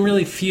I didn't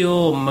really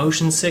feel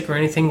motion sick or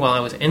anything while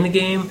I was in the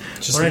game.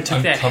 Just when I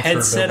took that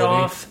headset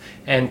off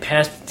and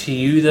passed it to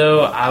you,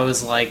 though, I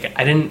was like,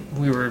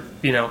 we were,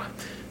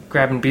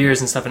 grabbing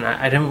beers and stuff, and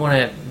I didn't want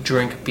to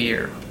drink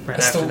beer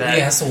after that.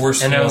 Yeah, that's the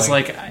worst and feeling. I was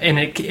like, and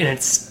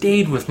it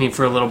stayed with me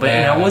for a little bit,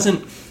 and I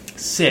wasn't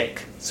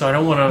sick, so I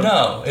don't want to...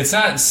 No, it's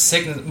not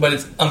sickness, but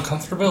it's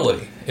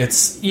uncomfortability.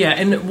 It's... Yeah,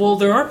 and, well,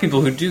 there are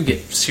people who do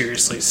get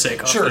seriously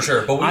sick.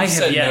 Sure, but I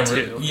have yet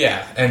to.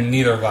 Yeah, and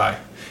neither have I.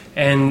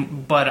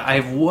 But I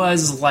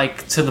was,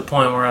 like, to the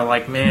point where I'm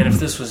like, man, if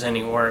this was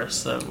any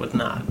worse, it would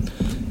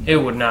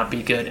not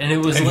be good. And it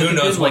was. And who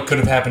knows what could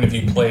have happened if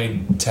you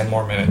played 10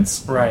 more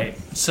minutes. Right.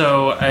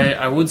 So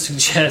I would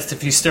suggest,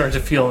 if you start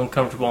to feel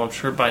uncomfortable, I'm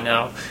sure by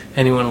now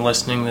anyone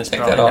listening to this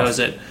probably knows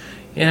it.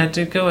 Yeah,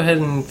 to go ahead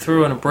and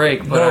throw in a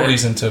break. But no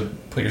reason to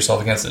put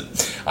yourself against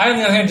it. I, on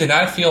the other hand, did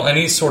not feel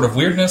any sort of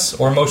weirdness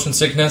or motion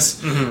sickness.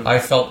 Mm-hmm. I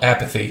felt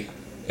apathy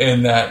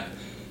in that,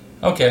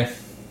 okay,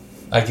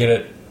 I get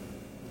it.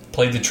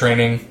 Played the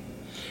training.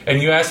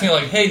 And you asked me,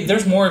 like, hey,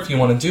 there's more if you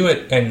want to do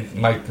it. And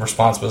my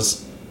response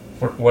was,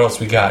 what else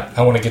we got?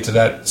 I want to get to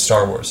that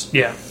Star Wars.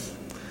 Yeah.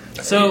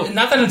 So,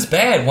 not that it's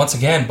bad, once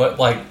again, but,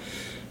 like,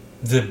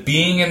 the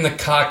being in the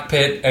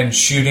cockpit and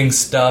shooting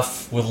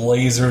stuff with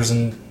lasers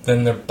and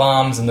then the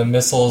bombs and the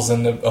missiles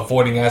and the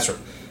avoiding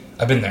asteroids.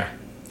 I've been there.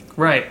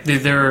 Right.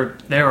 There's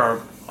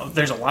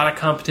a lot of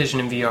competition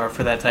in VR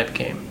for that type of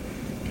game.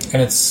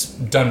 And it's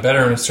done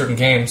better in certain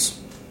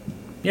games.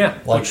 Yeah.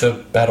 Like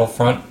the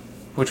Battlefront.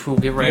 Which we'll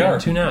get right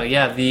into now.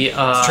 Yeah,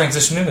 let's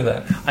transition into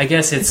that. I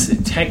guess it's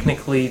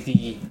technically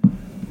the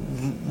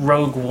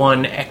Rogue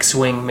One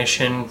X-Wing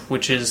mission,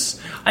 which is,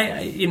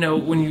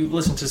 when you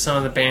listen to some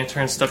of the banter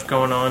and stuff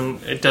going on,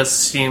 it does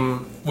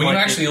seem... When you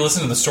actually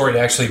listen to the story, it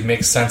actually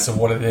makes sense of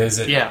what it is.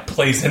 It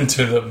plays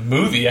into the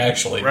movie,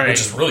 actually, which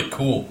is really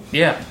cool.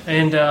 Yeah,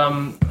 and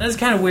that's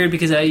kind of weird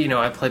because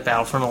I play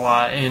Battlefront a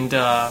lot, and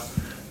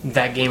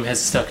that game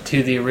has stuck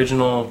to the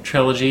original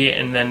trilogy,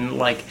 and then,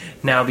 like,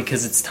 now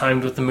because it's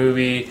timed with the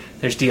movie,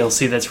 there's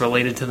DLC that's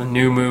related to the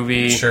new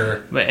movie. Sure.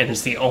 And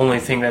it's the only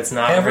thing that's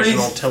not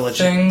original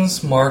trilogy.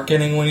 Everything's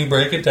marketing when you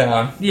break it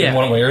down, in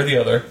one way or the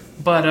other.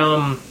 But,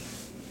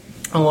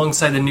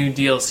 alongside the new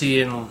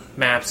DLC and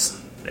maps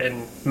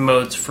and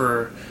modes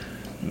for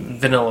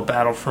vanilla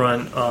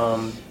Battlefront,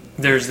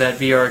 there's that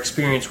VR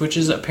experience, which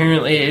is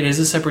apparently, it is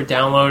a separate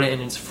download,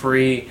 and it's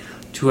free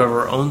to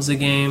whoever owns the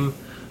game.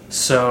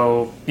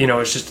 So,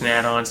 it's just an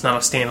add-on. It's not a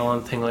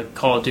standalone thing like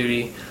Call of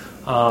Duty,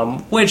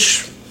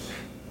 which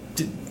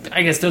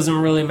I guess doesn't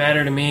really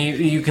matter to me.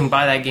 You can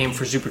buy that game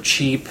for super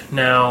cheap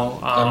now.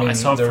 I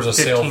saw it for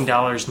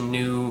 $15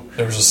 new.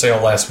 There was a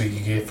sale last week you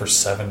get it for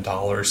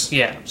 $7.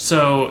 Yeah,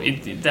 so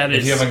that is...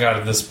 If you haven't got it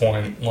at this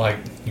point, like,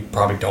 you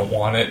probably don't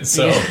want it,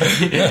 so...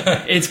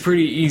 It's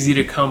pretty easy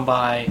to come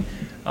by.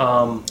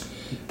 But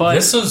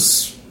this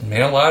was,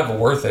 a lot of it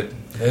worth it.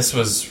 This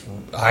was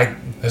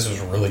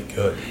really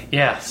good.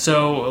 Yeah,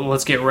 so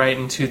let's get right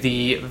into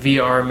the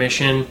VR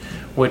mission,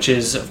 which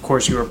is, of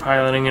course, you are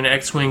piloting an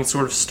X-Wing. It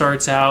sort of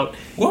starts out,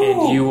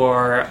 and you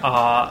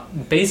are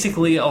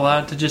basically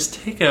allowed to just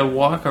take a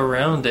walk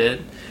around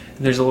it.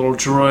 There's a little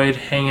droid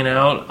hanging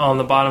out on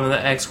the bottom of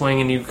the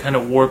X-Wing, and you kind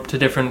of warp to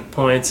different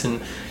points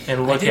and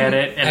look at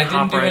it and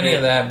hop right in. I didn't do any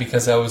of that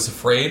because I was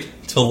afraid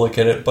to look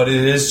at it, but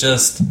it is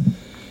just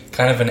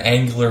kind of an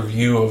angular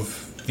view of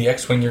the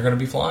X-Wing you're going to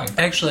be flying.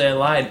 Actually, I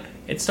lied.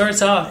 It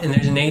starts out, and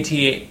there's an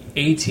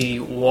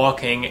AT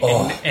walking,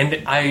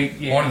 and I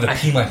wanted to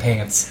pee my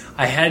pants.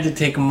 I had to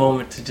take a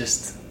moment to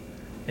just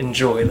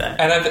enjoy that.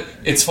 And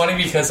it's funny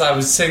because I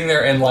was sitting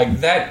there, and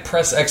like that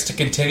press X to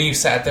continue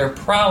sat there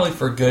probably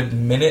for a good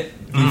minute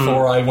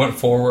before I went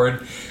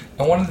forward.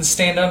 I wanted to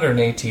stand under an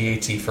AT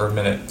for a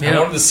minute. I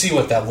wanted to see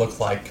what that looked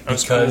like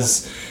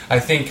because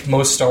I think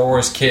most Star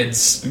Wars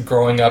kids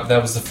growing up,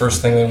 that was the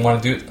first thing they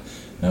want to do.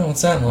 Oh,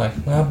 what's that like?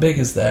 Well, how big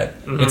is that?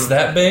 It's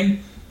that big?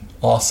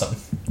 Awesome.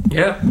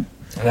 Yeah. And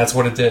that's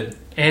what it did.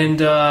 And,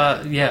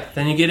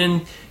 then you get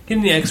in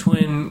the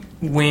X-Wing,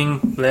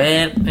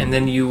 and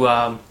then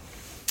you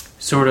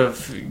sort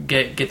of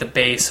get the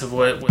base of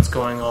what's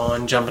going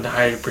on, jump into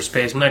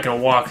hyperspace. I'm not going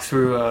to walk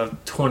through a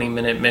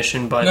 20-minute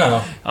mission, but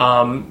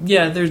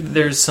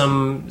there's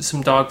some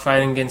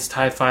dogfighting against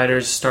TIE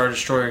fighters. Star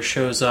Destroyer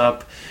shows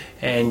up,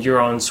 and you're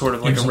on sort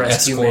of like a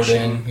rescue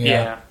mission.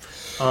 Yeah.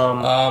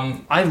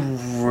 I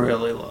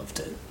really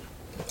loved it.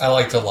 I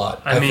liked it a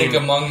lot. I think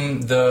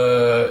among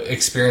the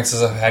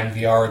experiences I've had in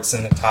VR, it's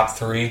in the top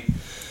 3.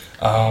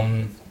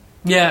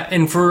 Yeah,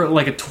 and for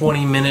like a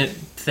 20-minute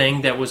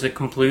thing that was a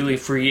completely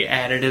free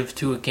additive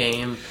to a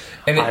game,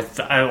 and I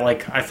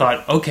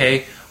thought,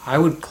 okay, I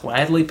would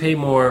gladly pay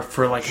more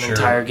for like an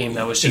entire game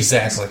that was just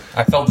exactly.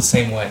 I felt the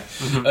same way.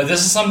 Mm-hmm.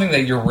 This is something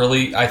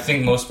that I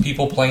think most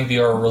people playing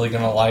VR are really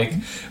going to like,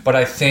 but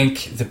I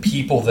think the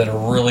people that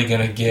are really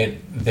going to get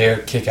their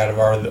kick out of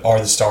are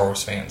the Star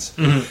Wars fans,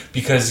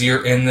 because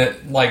you're in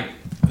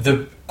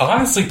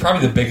honestly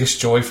probably the biggest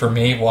joy for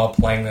me while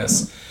playing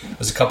this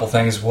was a couple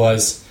things.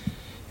 Was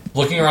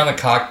looking around the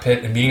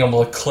cockpit and being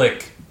able to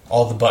click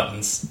all the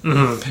buttons,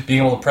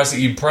 being able to press it.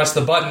 You press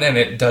the button and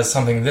it does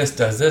something. This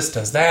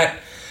does that.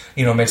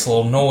 Makes a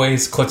little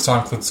noise, clicks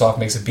on, clicks off,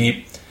 makes a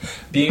beep.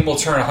 Being able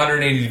to turn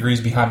 180 degrees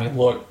behind me,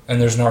 look,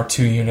 and there's an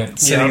R2 unit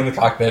sitting in the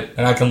cockpit,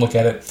 and I can look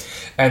at it.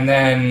 And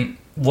then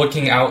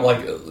looking out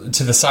like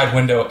to the side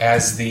window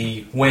as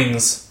the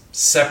wings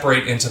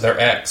separate into their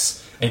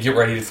X and get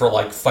ready for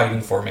like fighting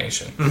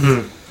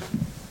formation.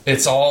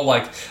 It's all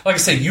like I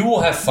said, you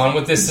will have fun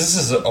with this. This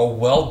is a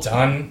well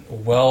done,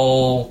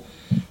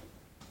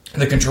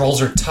 the controls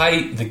are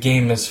tight, the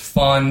game is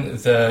fun,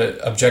 the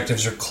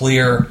objectives are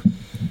clear.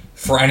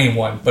 For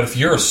anyone, but if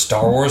you're a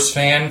Star Wars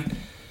fan,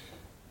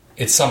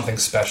 it's something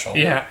special.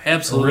 Yeah,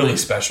 absolutely. Really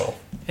special.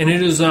 And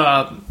it is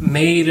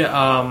made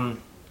in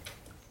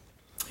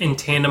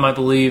tandem, I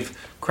believe.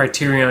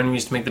 Criterion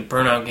used to make the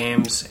Burnout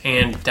games,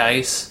 and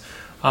DICE,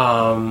 who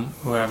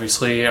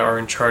obviously are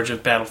in charge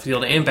of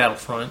Battlefield and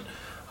Battlefront.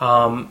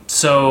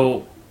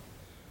 So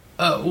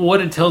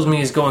what it tells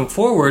me is going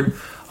forward,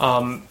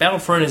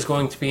 Battlefront is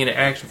going to be an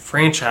active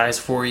franchise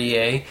for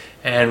EA,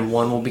 and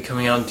one will be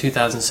coming out in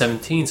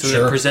 2017. So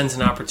that presents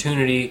an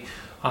opportunity,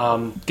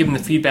 given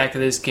the feedback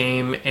of this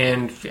game,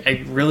 and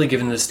really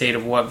given the state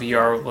of what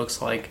VR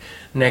looks like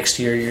next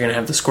year. You're going to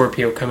have the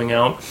Scorpio coming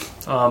out.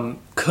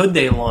 Could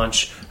they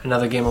launch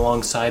another game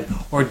alongside,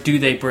 or do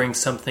they bring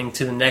something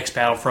to the next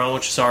Battlefront,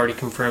 which is already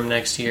confirmed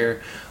next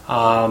year?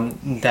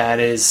 That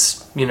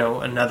is,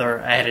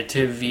 another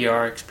additive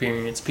VR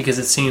experience, because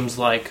it seems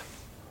like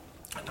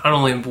not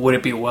only would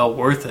it be well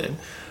worth it,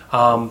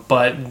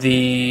 but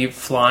the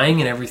flying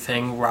and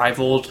everything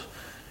rivaled.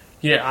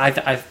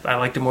 I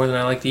liked it more than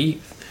I liked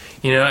Eve.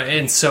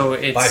 And so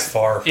it's by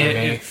far for me.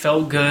 It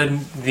felt good.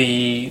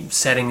 The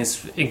setting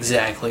is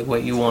exactly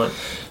what you want.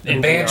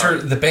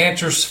 The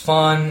banter's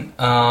fun,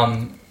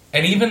 and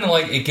even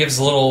like it gives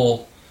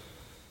little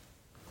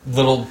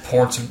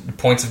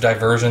points of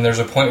diversion. There's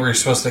a point where you're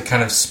supposed to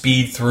kind of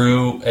speed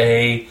through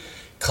a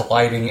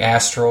colliding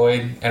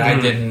asteroid, and I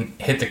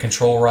didn't hit the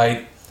control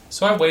right.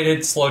 So I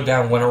waited, slowed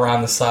down, went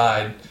around the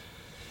side,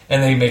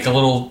 and then you make a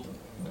little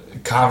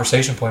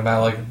conversation point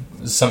about, like,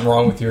 is something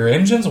wrong with your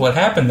engines? What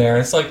happened there?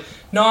 And it's like,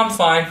 no, I'm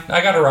fine.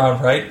 I got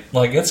around right.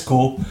 Like, it's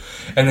cool.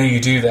 And then you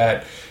do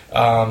that.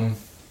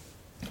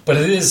 But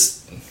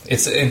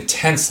it's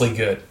intensely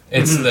good.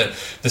 It's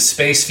the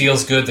space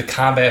feels good. The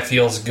combat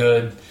feels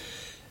good.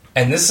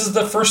 And this is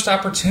the first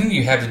opportunity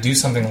you have to do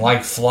something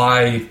like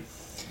fly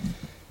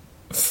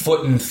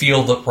foot and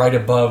field right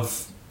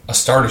above a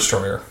Star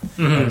Destroyer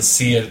and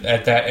see it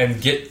at that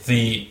and get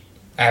the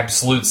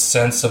absolute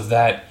sense of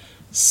that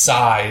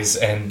size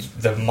and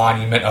the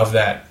monument of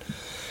that.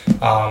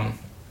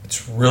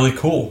 It's really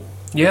cool.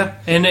 Yeah,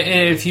 and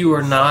if you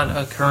are not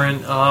a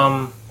current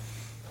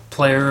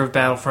player of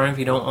Battlefront, if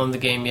you don't own the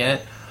game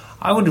yet,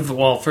 I would have.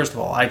 Well, first of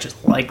all, I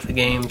just like the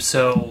game,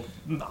 so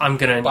I'm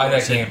gonna buy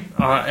that game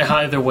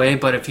either way.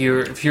 But if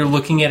you're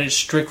looking at it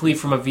strictly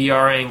from a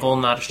VR angle,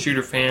 not a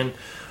shooter fan,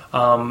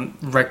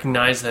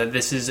 recognize that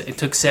it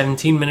took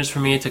 17 minutes for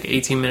me, it took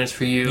 18 minutes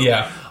for you.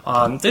 Yeah.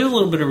 There's a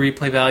little bit of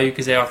replay value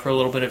because they offer a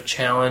little bit of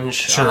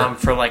challenge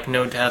for like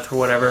no death or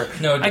whatever.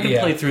 I could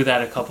play through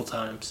that a couple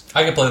times.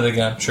 I could play it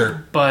again,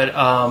 sure. But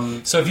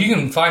so if you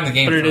can find the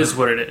game, but it is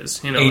what it is.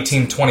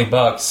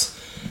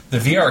 $18-20, the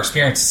VR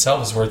experience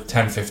itself is worth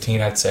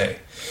 $10-15, I'd say.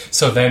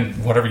 So then,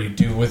 whatever you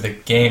do with the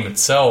game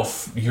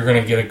itself, you're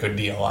going to get a good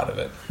deal out of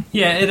it.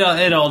 Yeah,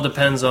 it all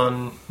depends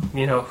on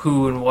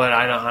who and what.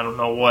 I don't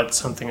know what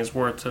something is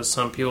worth to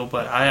some people,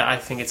 but I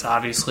think it's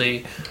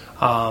obviously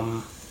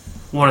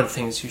one of the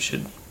things you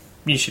should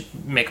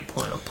make a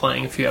point of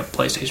playing if you have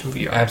PlayStation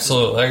VR.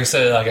 Absolutely, like I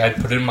said, I'd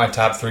put it in my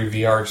top 3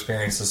 VR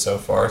experiences so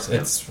far.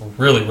 It's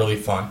really, really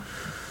fun.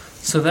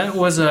 So that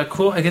was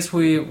cool. I guess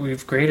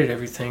we've graded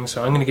everything,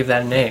 so I'm going to give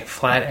that an A,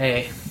 flat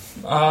A.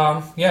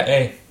 Yeah,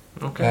 A.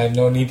 Okay. I have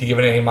no need to give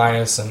it an A-,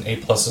 and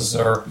A+s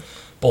are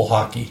bull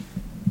hockey.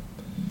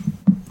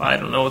 I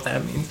don't know what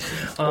that means.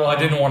 Well, I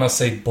didn't want to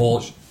say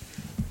bull...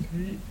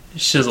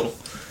 Shizzle.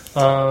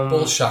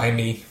 Bull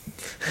shiny.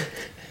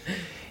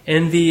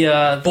 And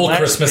the bull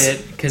Christmas.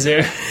 bit, because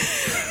they're...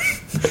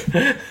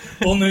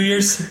 Bull New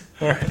Year's.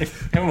 All right,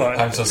 come on.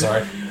 I'm so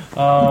sorry.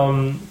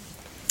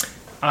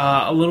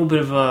 A little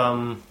bit of...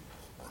 I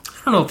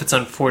don't know if it's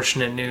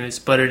unfortunate news,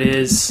 but it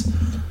is...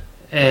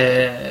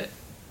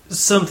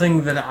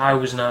 something that I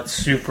was not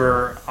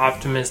super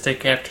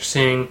optimistic after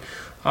seeing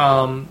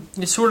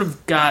it sort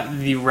of got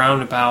the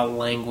roundabout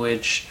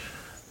language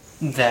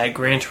that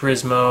Gran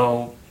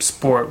Turismo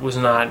Sport was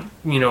not,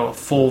 a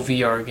full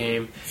VR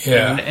game.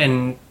 Yeah.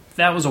 And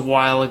that was a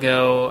while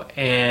ago,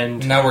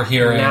 and now we're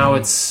hearing... Now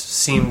it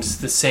seems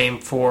the same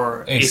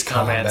for Ace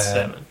Combat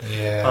 7.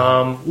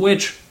 Yeah.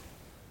 Which...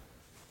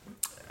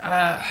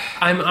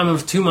 I'm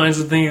of two minds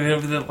with thinking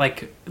of it,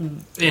 like,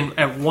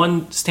 at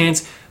one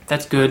stance,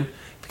 that's good,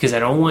 because I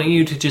don't want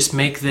you to just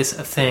make this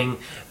a thing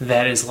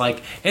that is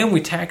like, and we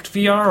tacked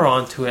VR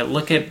onto it.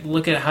 Look at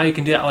how you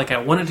can do that. Like, I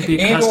want it to be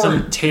a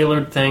custom,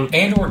 tailored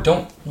thing. Or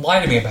don't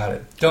lie to me about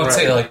it. Don't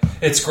say, like,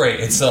 it's great,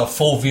 it's a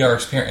full VR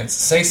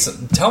experience.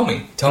 Tell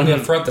me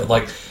up front that,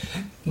 like,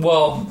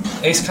 well,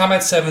 Ace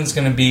Combat 7 is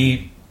going to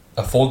be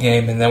a full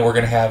game, and then we're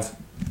going to have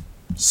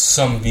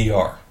some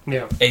VR.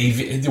 Yeah,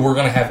 we're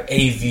going to have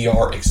a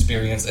VR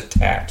experience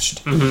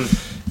attached.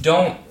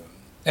 Don't,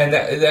 and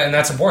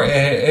that's important.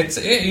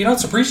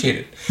 It's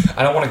appreciated.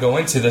 I don't want to go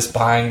into this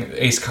buying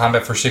Ace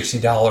Combat for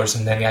 $60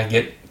 and then I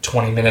get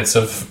 20 minutes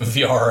of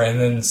VR and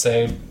then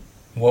say,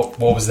 what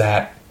was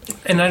that?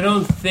 And I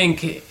don't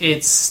think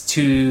it's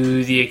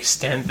to the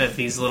extent that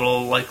these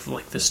little like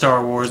the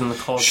Star Wars and the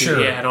Call of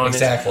Duty add-ons.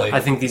 Exactly. I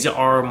think these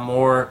are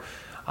more.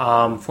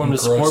 Form of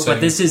support,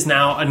 but this is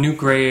now a new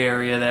gray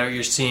area that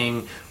you're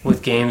seeing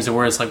with games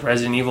where it's like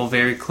Resident Evil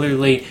very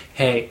clearly,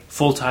 hey,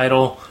 full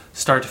title,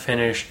 start to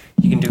finish,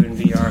 you can do it in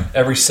VR.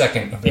 Every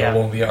second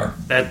available in VR.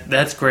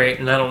 That's great,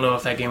 and I don't know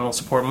if that game will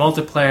support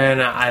multiplayer,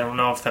 and I don't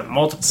know if that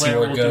multiplayer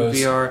will do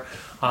VR.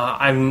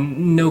 I have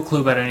no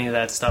clue about any of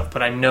that stuff,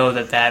 but I know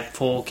that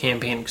full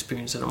campaign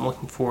experience that I'm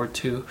looking forward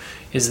to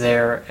is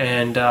there,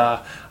 and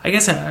I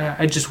guess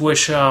I just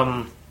wish...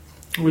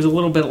 there was a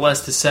little bit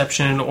less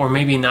deception, or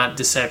maybe not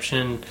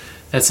deception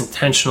that's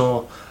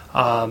intentional,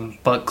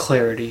 but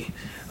clarity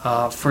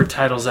for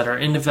titles that are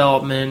in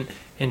development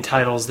and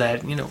titles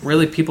that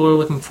really people are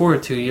looking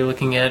forward to. You're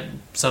looking at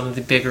some of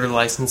the bigger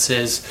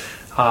licenses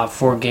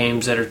for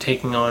games that are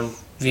taking on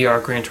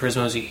VR. Gran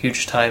Turismo is a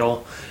huge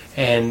title,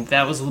 and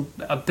that was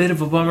a bit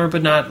of a bummer,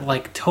 but not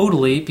like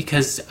totally,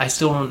 because I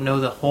still don't know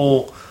the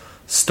whole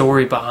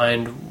story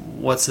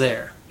behind what's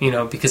there.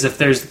 Because if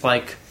there's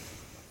like...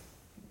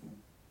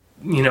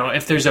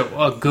 if there's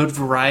a good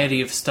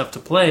variety of stuff to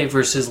play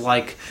versus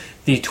like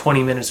the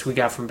 20 minutes we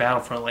got from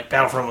Battlefront, like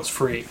Battlefront was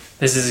free.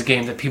 This is a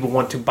game that people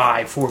want to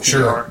buy for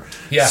VR.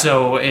 Yeah.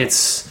 So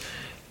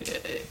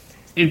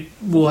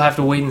we'll have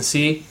to wait and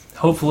see.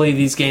 Hopefully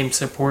these games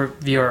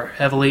support VR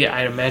heavily.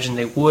 I'd imagine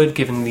they would,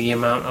 given the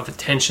amount of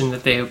attention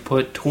that they have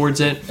put towards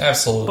it.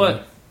 Absolutely.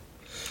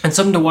 And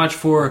something to watch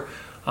for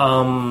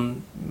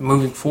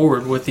moving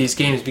forward with these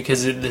games,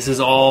 because this is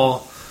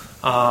all...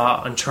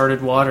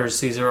 uncharted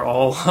waters. These are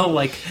all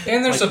like...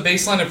 And there's a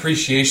baseline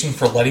appreciation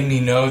for letting me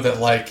know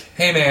that, like,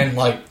 hey man,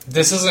 like,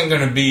 this isn't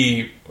going to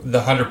be the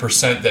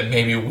 100% that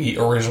maybe we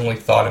originally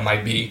thought it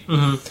might be.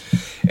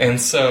 And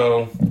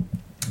so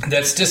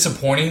that's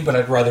disappointing, but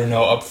I'd rather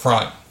know up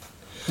front.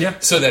 Yeah.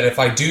 So that if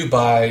I do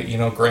buy,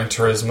 Gran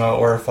Turismo,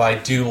 or if I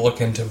do look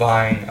into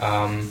buying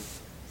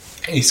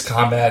Ace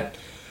Combat,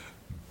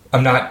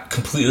 I'm not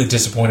completely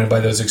disappointed by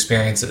those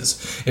experiences.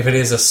 If it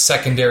is a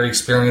secondary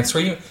experience,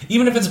 where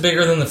even if it's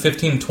bigger than the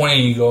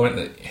 15-20, you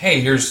go,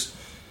 hey, here's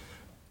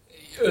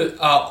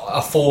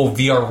a full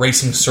VR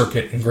racing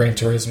circuit in Gran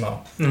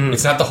Turismo.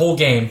 It's not the whole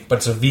game, but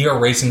it's a VR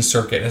racing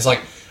circuit. And it's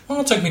like, well,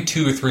 it'll take me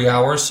 2 or 3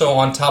 hours, so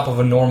on top of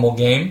a normal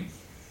game,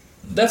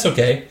 that's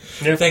okay.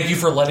 Yeah. Thank you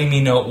for letting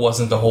me know it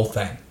wasn't the whole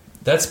thing.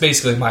 That's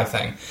basically my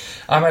thing.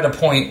 I'm at a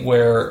point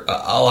where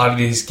a lot of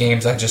these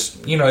games, I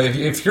just,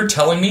 if you're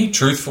telling me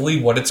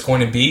truthfully what it's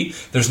going to be,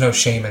 there's no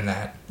shame in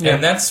that. Yeah.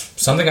 And that's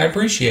something I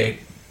appreciate.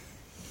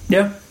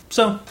 Yeah.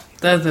 So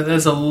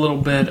that's a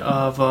little bit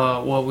of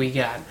what we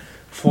got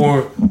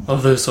for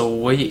this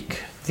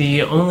week.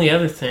 The only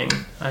other thing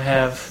I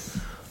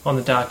have on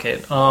the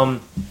docket,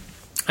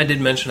 I did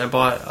mention I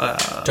bought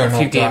a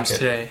few games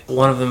today.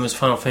 One of them is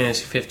Final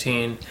Fantasy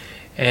 15.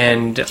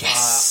 And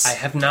yes. I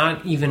have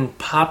not even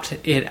popped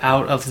it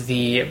out of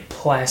the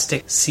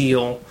plastic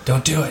seal.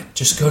 Don't do it.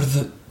 Just go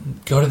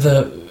to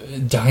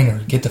the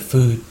diner, get the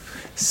food.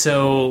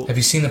 So, have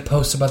you seen the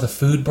post about the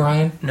food,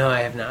 Brian? No, I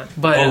have not.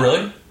 But oh,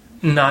 really?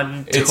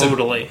 Not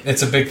totally.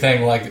 It's a big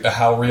thing, like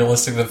how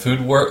realistic the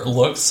food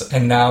looks,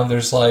 and now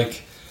there's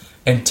like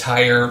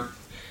entire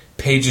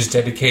pages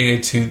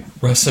dedicated to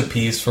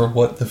recipes for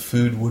what the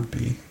food would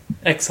be.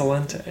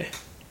 Excellente.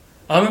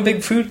 I'm a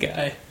big food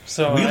guy.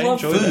 So we I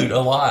love food that. a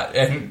lot,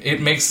 and it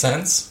makes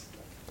sense.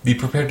 Be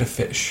prepared to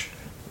fish.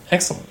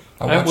 Excellent.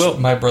 I watched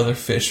my brother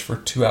fish for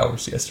 2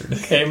 hours yesterday.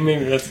 Okay,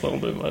 maybe that's a little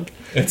bit much.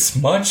 It's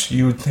much,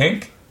 you would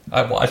think.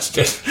 I watched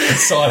it and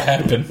saw it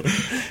happen.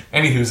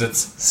 Anywho's it's.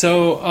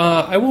 So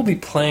I will be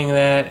playing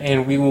that,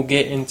 and we will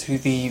get into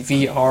the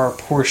VR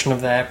portion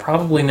of that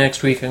probably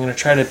next week. I'm going to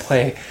try to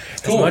play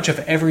as much of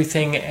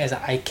everything as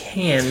I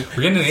can.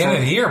 We're getting to the end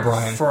of the year,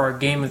 Brian. For our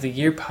Game of the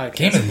Year podcast.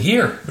 Game of the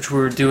Year. Which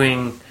we're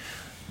doing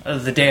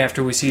the day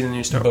after we see the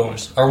new Star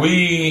Wars.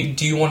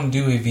 Do you want to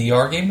do a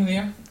VR Game of the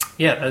Year?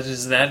 Yeah,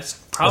 that's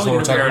Probably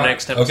going to be our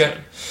next episode. Okay,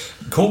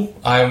 cool.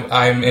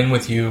 I'm in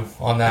with you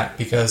on that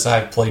because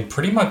I've played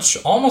pretty much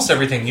almost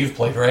everything you've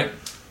played, right?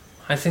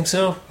 I think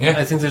so. Yeah.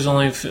 I think there's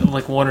only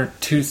like one or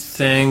two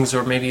things,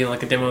 or maybe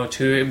like a demo or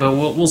two. But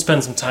we'll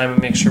spend some time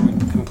and make sure we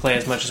can play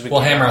as much as we can.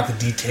 We'll hammer out the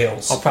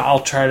details. I'll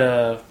try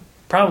to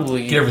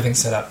probably get everything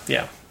set up.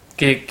 Yeah.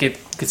 Get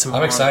some.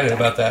 I'm excited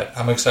about that.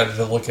 I'm excited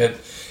to look at,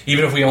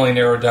 even if we only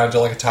narrow it down to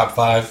like a top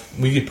 5,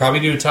 we could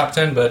probably do a top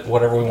 10. But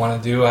whatever we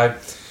want to do,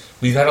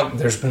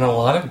 there's been a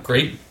lot of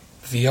great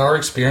VR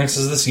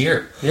experiences this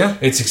year. Yeah,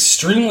 it's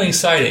extremely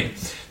exciting.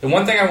 The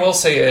one thing I will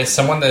say is,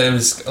 someone that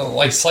was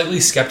like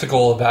slightly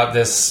skeptical about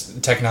this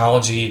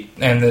technology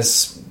and the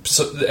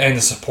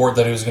support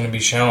that it was going to be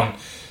shown,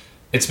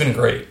 it's been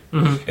great.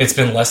 Mm-hmm. It's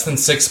been less than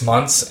 6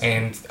 months,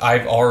 and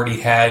I've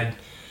already had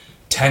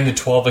 10 to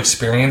 12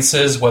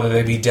 experiences, whether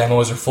they be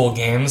demos or full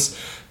games,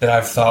 that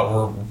I've thought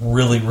were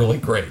really, really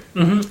great.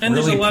 Mm-hmm. And really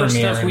there's a lot of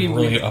stuff we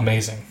really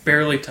amazing.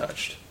 Barely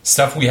touched.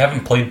 Stuff we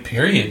haven't played,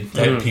 period,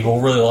 that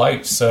people really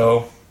liked.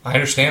 So I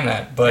understand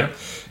that, but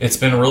it's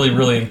been really,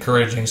 really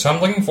encouraging. So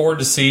I'm looking forward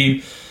to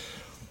see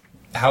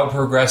how it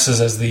progresses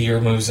as the year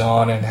moves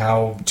on and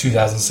how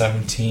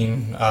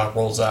 2017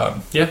 rolls out.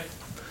 Yeah.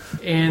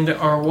 And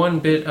our one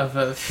bit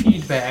of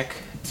feedback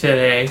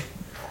today,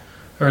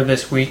 or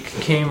this week,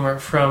 came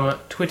from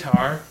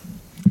Twitter.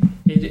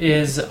 It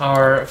is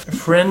our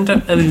friend,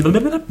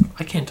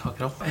 I can't talk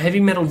at all, Heavy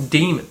Metal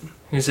Demon,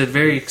 who said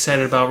very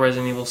excited about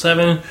Resident Evil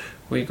 7.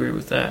 We agree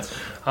with that.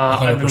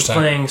 I've been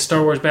playing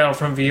Star Wars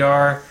Battlefront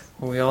VR,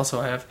 we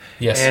also have,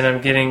 and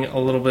I'm getting a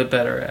little bit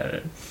better at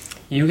it.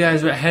 You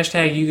guys,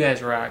 hashtag you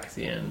guys rock at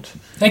the end.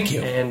 Thank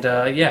you. And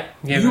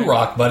you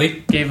rock,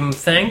 buddy. Gave him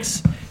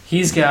thanks.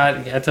 He's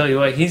got, I tell you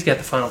what, he's got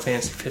the Final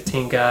Fantasy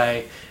 15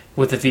 guy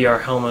with the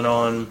VR helmet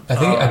on.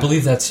 I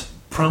believe that's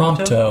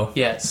Prompto.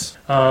 Yes.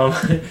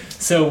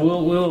 So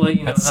we'll let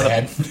you know that's how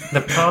sad.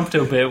 The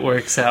Prompto bit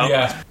works out.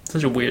 Yeah.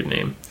 Such a weird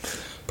name.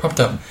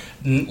 Prompto.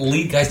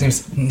 Lead guy's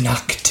name's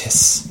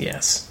Noctis.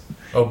 Yes.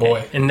 Oh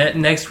boy. And that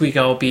next week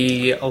I'll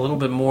be a little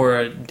bit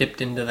more dipped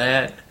into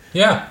that.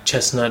 Yeah.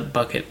 Chestnut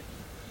bucket.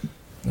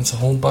 It's a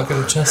whole bucket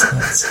of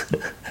chestnuts.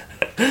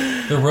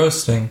 They're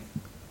roasting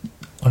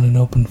on an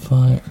open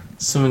fire.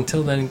 So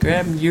until then,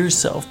 grab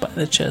yourself by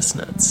the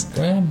chestnuts.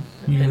 Grab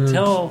your and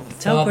tell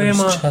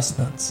Grandma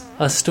chestnuts.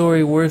 A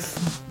story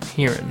worth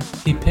hearing.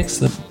 He picks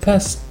the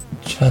best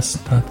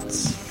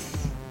chestnuts.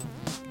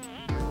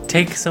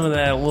 Take some of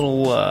that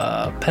little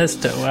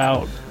pesto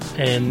out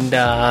and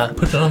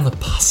put it on the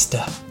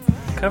pasta.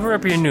 Cover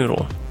up your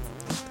noodle.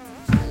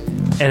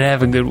 And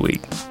have a good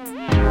week.